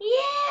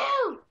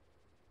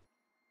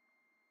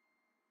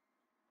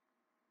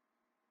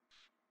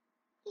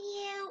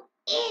 You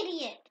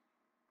idiot!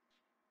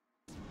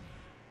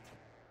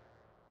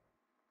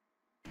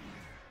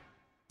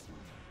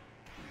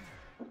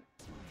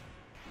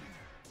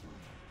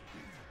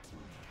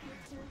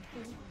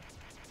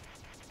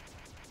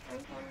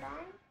 Everyone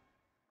down?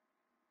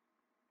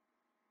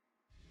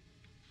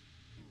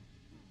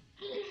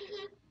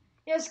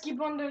 Yes, keep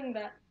on doing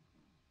that.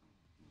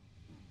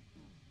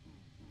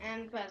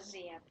 And press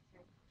the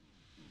episode.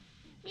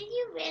 Did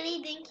you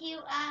really think you,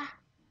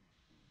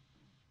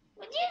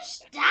 would you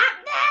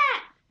stop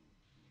that?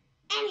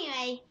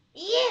 Anyway,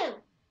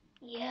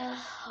 you're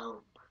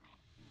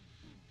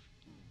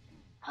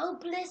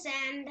hopeless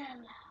and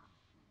alone.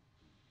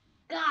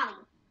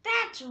 Golly,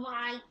 that's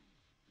right.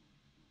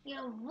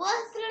 Your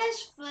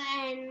worthless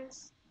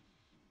friends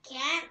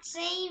can't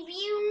save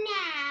you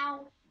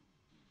now.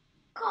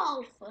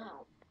 Call for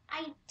help,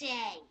 I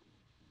dare you.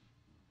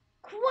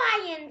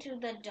 Cry into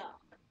the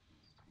dark.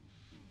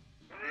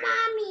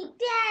 Mommy,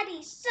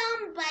 Daddy,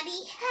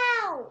 somebody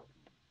help.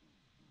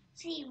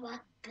 See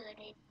what good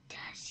it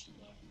does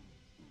here.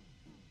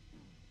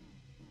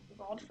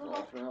 Call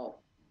for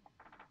help.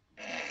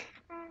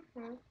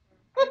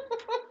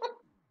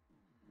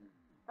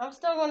 I'm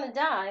still gonna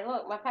die.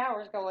 Look, my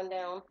power's going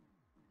down.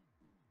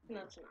 No,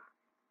 it's not.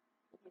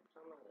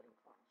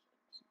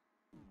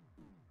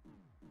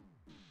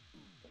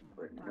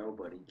 But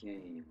nobody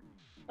came.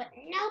 But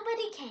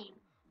nobody came.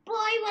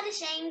 Boy, what a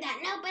shame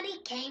that nobody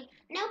came.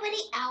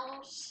 Nobody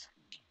else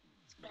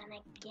is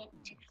gonna get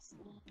to see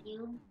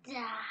you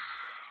die.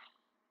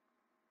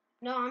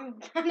 No, I'm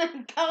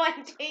gonna go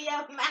into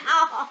your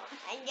mouth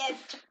and get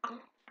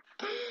drunk.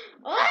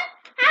 What?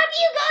 How do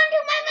you go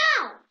into my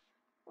mouth?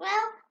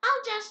 Well,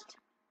 I'll just...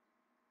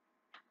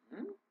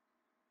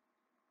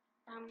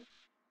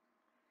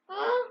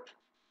 Oh,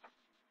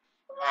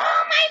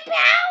 my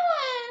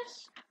powers!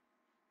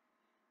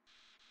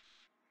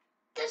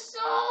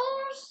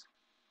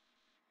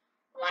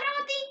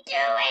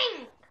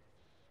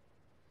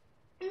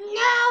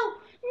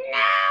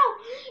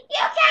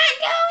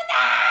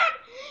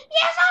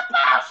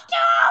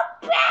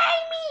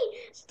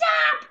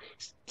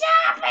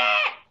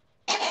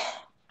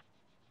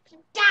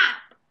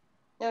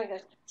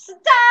 goes,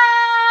 stop!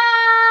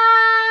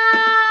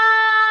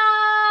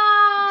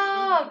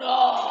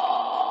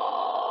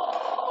 No!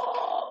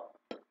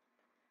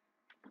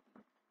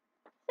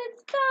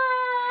 Stop!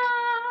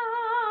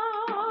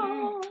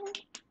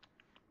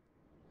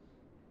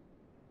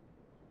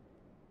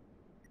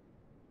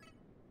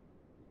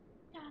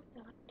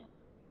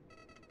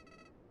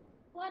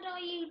 What are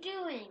you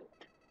doing?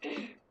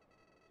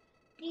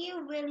 Do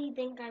you really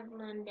think I've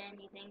learned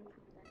anything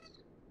from this?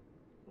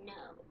 No.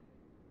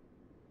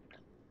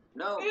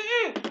 No.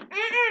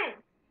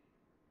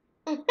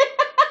 Tell him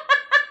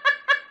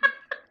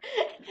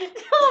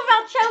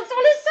about chokes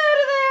on his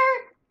soda there.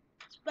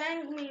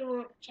 Spank me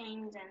won't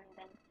change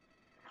anything.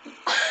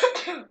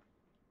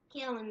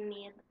 Killing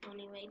me is the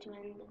only way to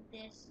end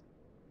this.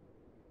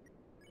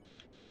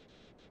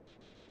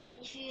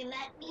 If you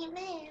let me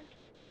live,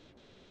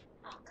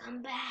 I'll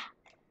come back.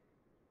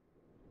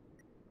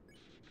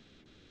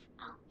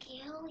 I'll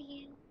kill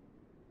you.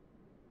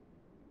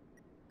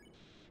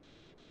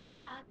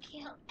 I'll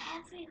kill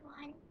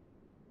everyone.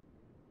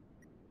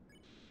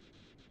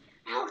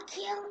 I'll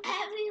kill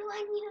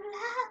everyone you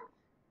love.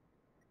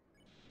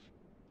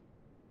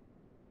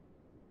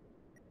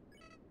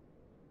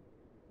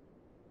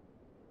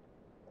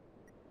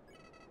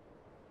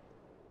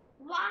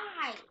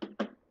 Why?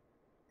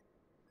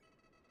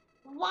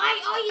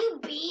 Why are you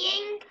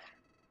being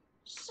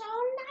so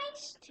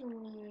nice to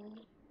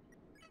me?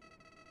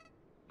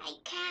 I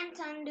can't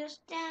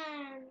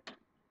understand.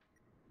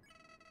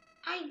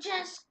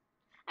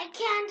 I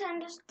can't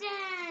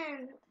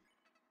understand.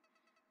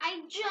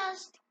 I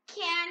just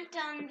can't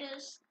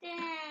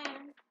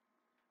understand.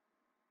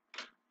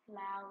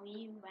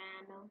 Flowey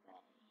ran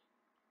away.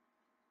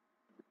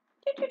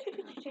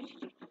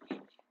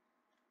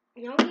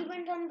 No, he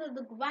went under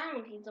the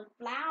ground. He's a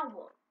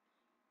flower.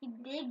 He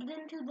digged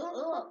into the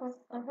earth.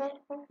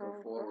 Go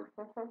forward.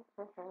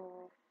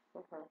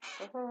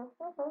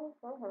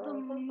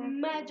 The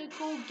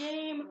magical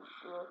game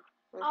of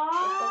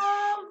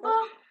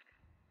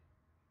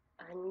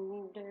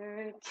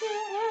Undertale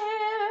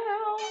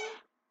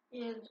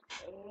is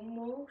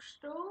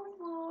almost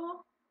over,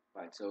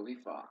 By Toby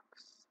Fox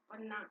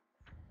but not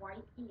quite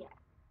yet.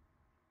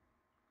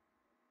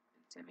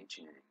 and Timmy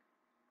Channing.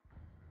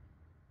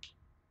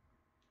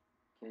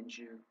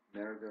 Kenju,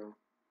 Marigo,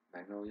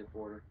 Magnolia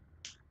Porter.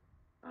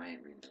 I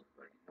ain't reading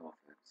everybody. No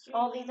offense.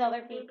 all these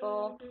other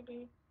people.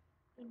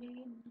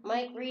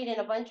 Mike Reed and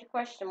a bunch of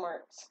question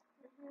marks.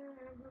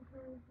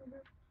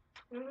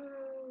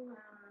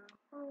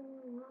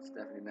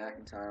 Stephanie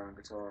McIntyre on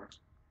guitar.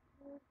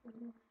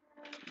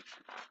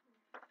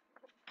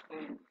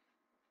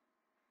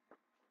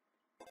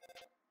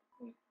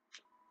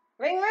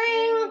 Ring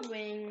ring!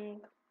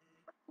 Ring.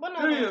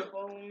 Banana Hey,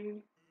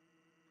 phone.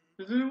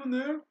 Is anyone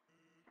there?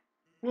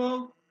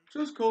 Well,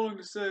 just calling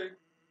to say,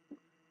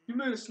 you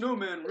made a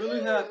snowman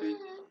really happy.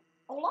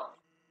 Olaf?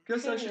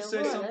 Guess I should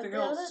say something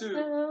else too.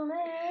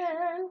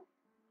 Snowman.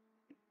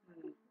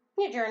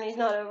 Your journey's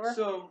not over.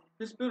 So,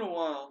 it's been a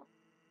while.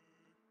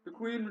 The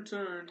Queen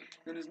returned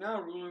and is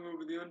now ruling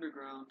over the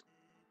underground.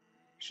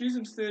 She's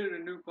instated a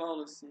new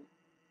policy.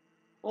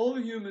 All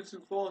the humans who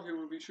fall here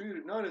will be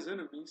treated not as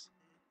enemies,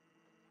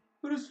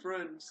 but as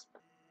friends.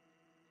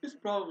 It's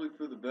probably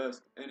for the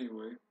best,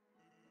 anyway.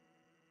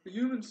 The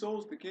human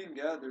souls the king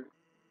gathered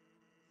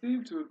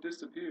seem to have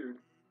disappeared.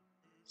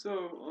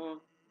 So,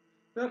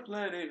 that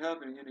plan ain't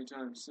happening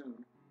anytime soon.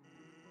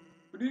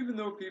 But even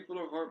though people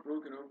are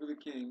heartbroken over the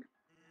king,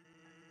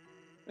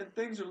 and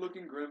things are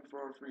looking grim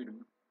for our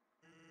freedom,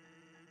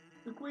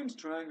 the Queen's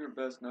trying her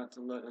best not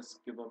to let us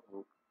give up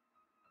hope.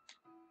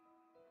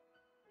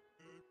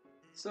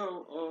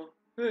 So,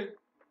 hey,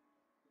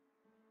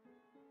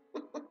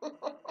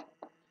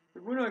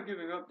 if we're not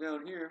giving up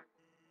down here,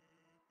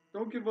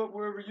 don't give up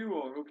wherever you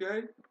are,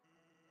 okay?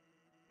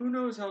 Who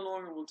knows how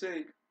long it will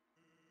take,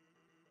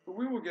 but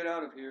we will get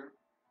out of here.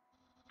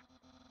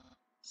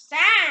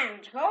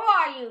 Sans, who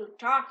are you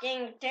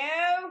talking to?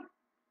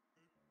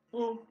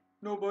 Oh,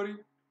 nobody.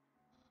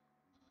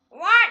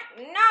 What?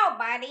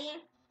 Nobody?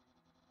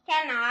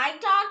 Can I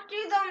talk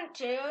to them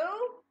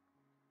too?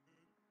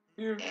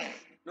 Here,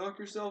 knock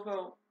yourself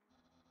out.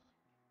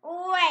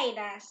 Wait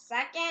a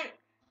second.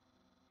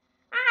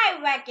 I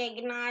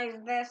recognize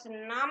this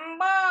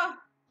number.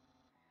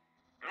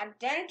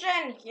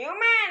 Attention,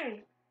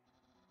 human.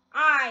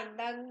 I,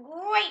 the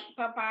Great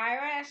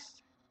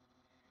Papyrus,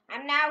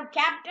 am now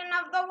captain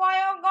of the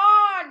Royal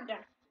Guard.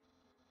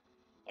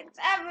 It's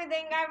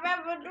everything I've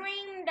ever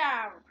dreamed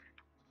of.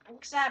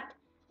 Except,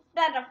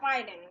 instead of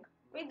fighting,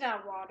 we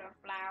got water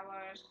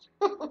flowers.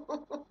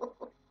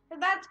 So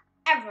that's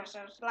ever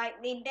so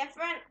slightly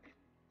different.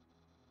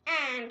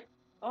 And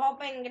we're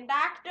hoping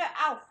Dr.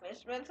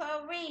 Alphys with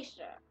her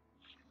research.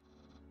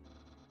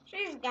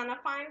 She's gonna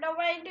find a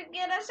way to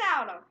get us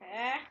out of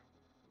here.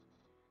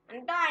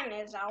 And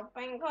Dinah's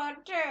helping her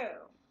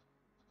too.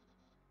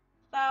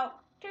 Though,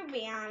 to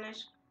be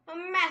honest, her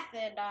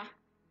method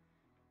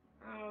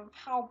of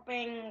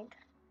helping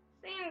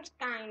seems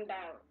kind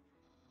of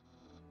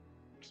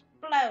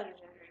explosion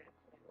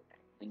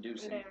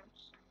Inducing. induced.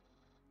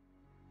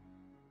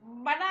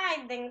 but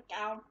I think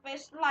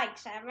Elvis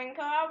likes having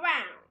her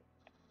around.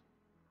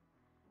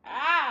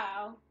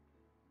 Oh,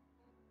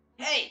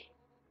 Hey,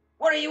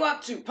 what are you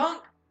up to,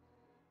 punk?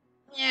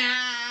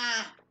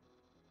 Yeah.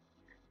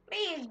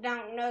 please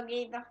don't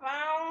noogie the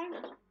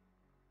phone.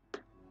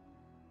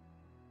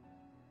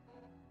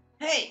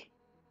 Hey,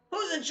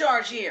 who's in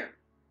charge here?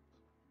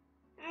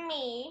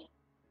 Me.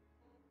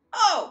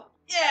 Oh,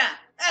 yeah,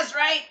 that's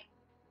right.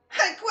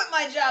 I quit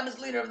my job as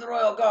leader of the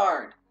Royal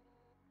Guard.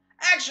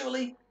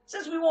 Actually,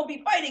 since we won't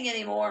be fighting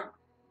anymore,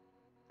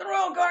 the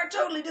Royal Guard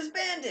totally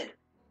disbanded.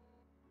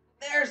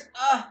 There's,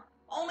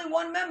 only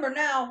one member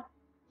now.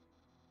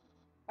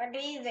 But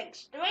he's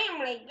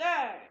extremely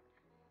good.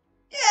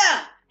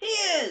 Yeah, he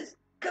is.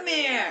 Come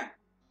here.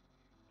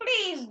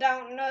 Please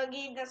don't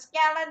noogie the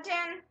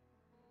skeleton.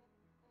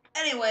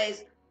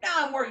 Anyways, now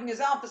I'm working as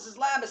Alphys's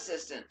lab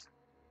assistant.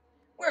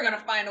 We're gonna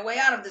find a way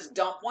out of this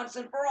dump once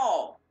and for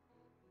all.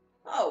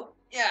 Oh,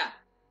 yeah,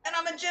 and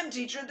I'm a gym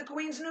teacher at the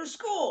Queen's new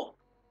school.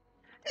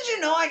 Did you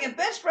know I can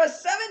bench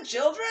press 7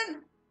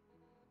 children?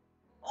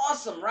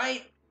 Awesome,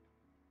 right?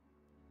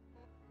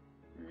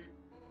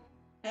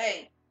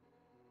 Hey,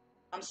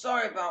 I'm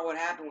sorry about what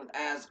happened with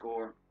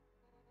Asgore.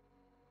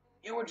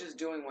 You were just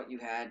doing what you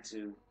had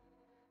to.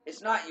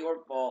 It's not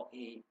your fault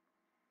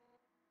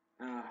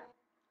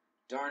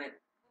darn it.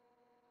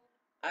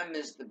 I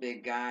miss the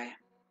big guy.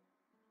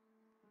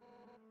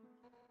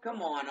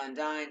 Come on,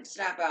 Undyne,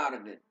 snap out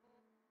of it.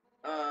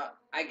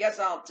 I guess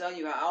I'll tell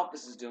you how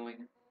Alphys is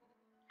doing.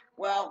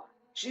 Well,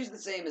 she's the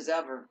same as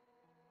ever.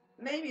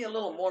 Maybe a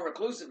little more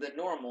reclusive than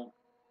normal.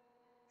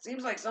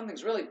 Seems like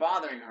something's really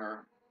bothering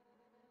her.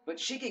 But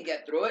she can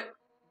get through it.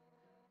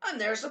 I'm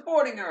there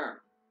supporting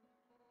her.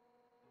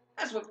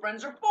 That's what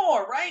friends are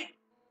for, right?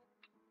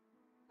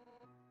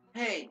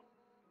 Hey,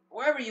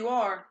 wherever you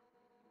are,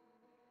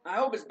 I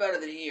hope it's better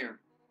than here.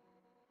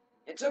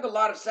 It took a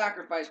lot of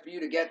sacrifice for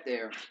you to get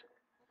there.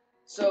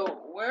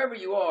 So, wherever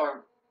you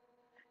are,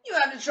 you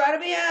have to try to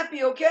be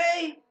happy,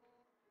 okay?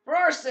 For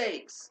our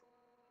sakes.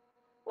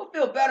 We'll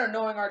feel better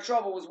knowing our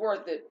trouble was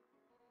worth it.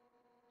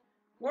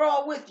 We're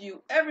all with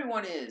you.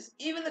 Everyone is.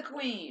 Even the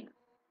Queen.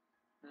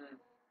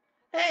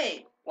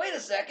 Hey, wait a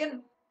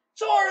second.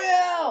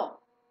 Toriel!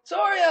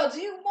 Toriel,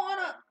 do you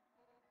wanna...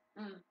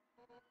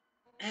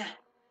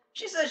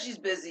 She says she's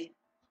busy.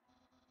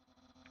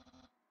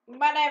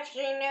 But if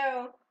she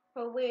knew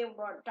who we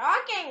were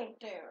talking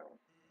to.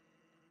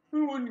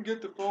 We wouldn't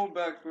get the phone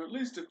back for at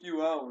least a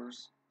few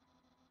hours.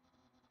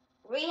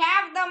 We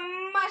have the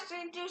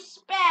mercy to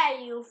spare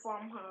you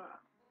from her.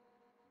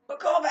 But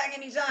call back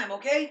anytime,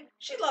 okay?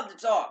 She'd love to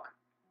talk.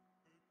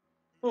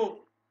 Oh,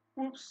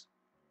 whoops.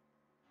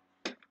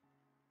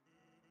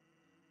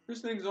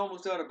 This thing's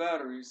almost out of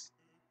batteries.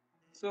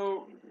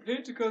 So,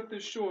 hate to cut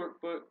this short,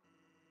 but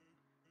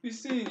be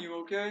seeing you,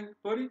 okay,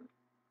 buddy?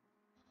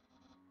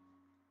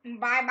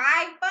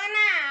 Bye-bye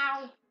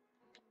for now.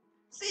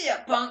 See ya,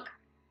 punk.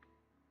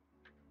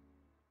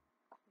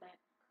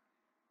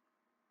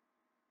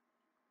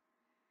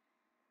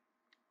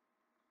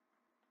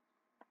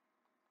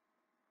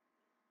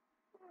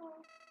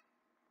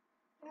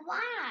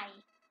 Why?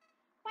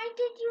 Why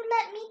did you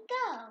let me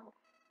go?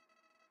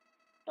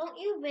 Don't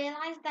you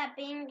realize that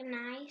being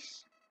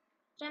nice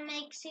just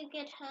makes you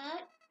get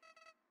hurt?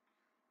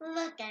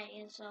 Look at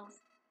yourself.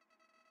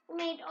 You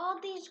made all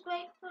these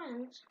great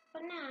friends,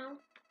 but now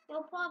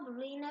you'll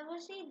probably never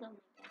see them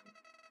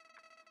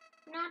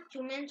again. Not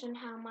to mention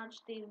how much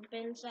they've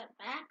been set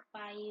back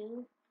by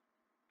you.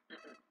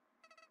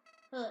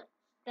 Hurts,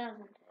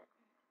 doesn't it?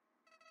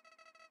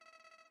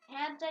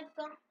 Had to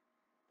go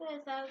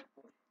without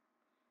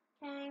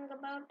caring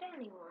about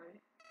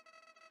anyone.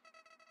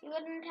 You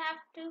wouldn't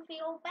have to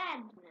feel bad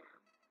now.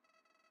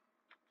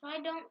 So I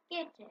don't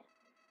get it.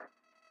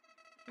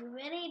 You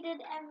really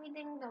did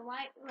everything the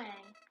right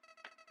way.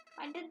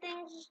 Why did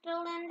things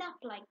still end up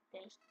like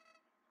this?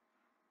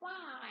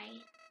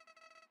 Why?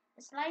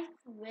 Is life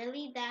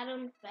really that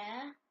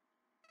unfair?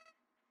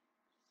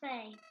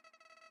 Say,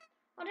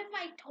 what if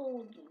I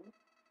told you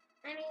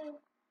I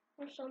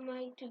knew some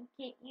way to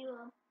get you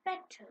a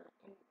better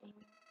ending?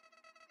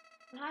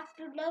 You have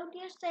to load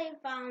your save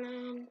file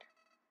and...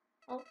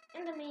 Oh,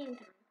 in the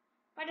meantime,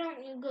 why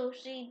don't you go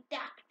see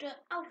Dr.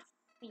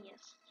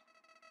 Alpheus?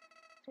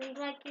 Seems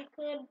like you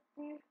could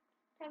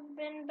have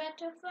been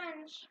better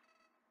friends.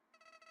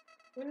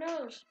 Who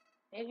knows?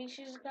 Maybe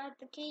she's got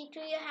the key to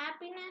your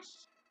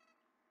happiness.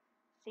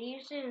 See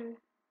you soon.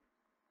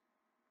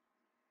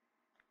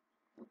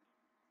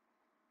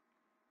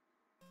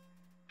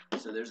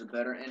 So there's a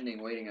better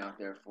ending waiting out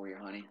there for you,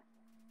 honey.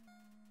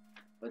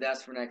 But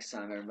that's for next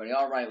time, everybody.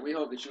 Alright, we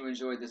hope that you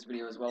enjoyed this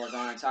video as well as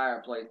our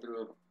entire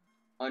playthrough of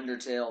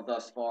Undertale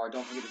thus far.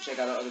 Don't forget to check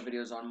out our other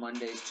videos on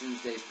Mondays,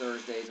 Tuesdays,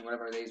 Thursdays, and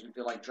whatever days we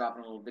feel like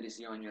dropping a little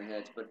Vidiocy on your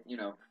heads. But, you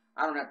know,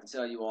 I don't have to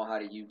tell you all how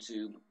to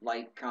YouTube.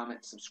 Like,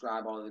 comment,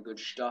 subscribe, all of the good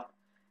stuff.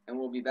 And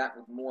we'll be back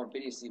with more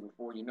Vidiocy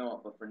before you know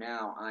it. But for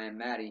now, I am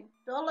Matty.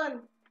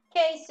 Dylan.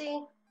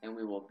 Casey. And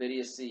we will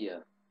Vidiocy ya.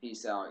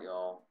 Peace out,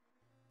 y'all.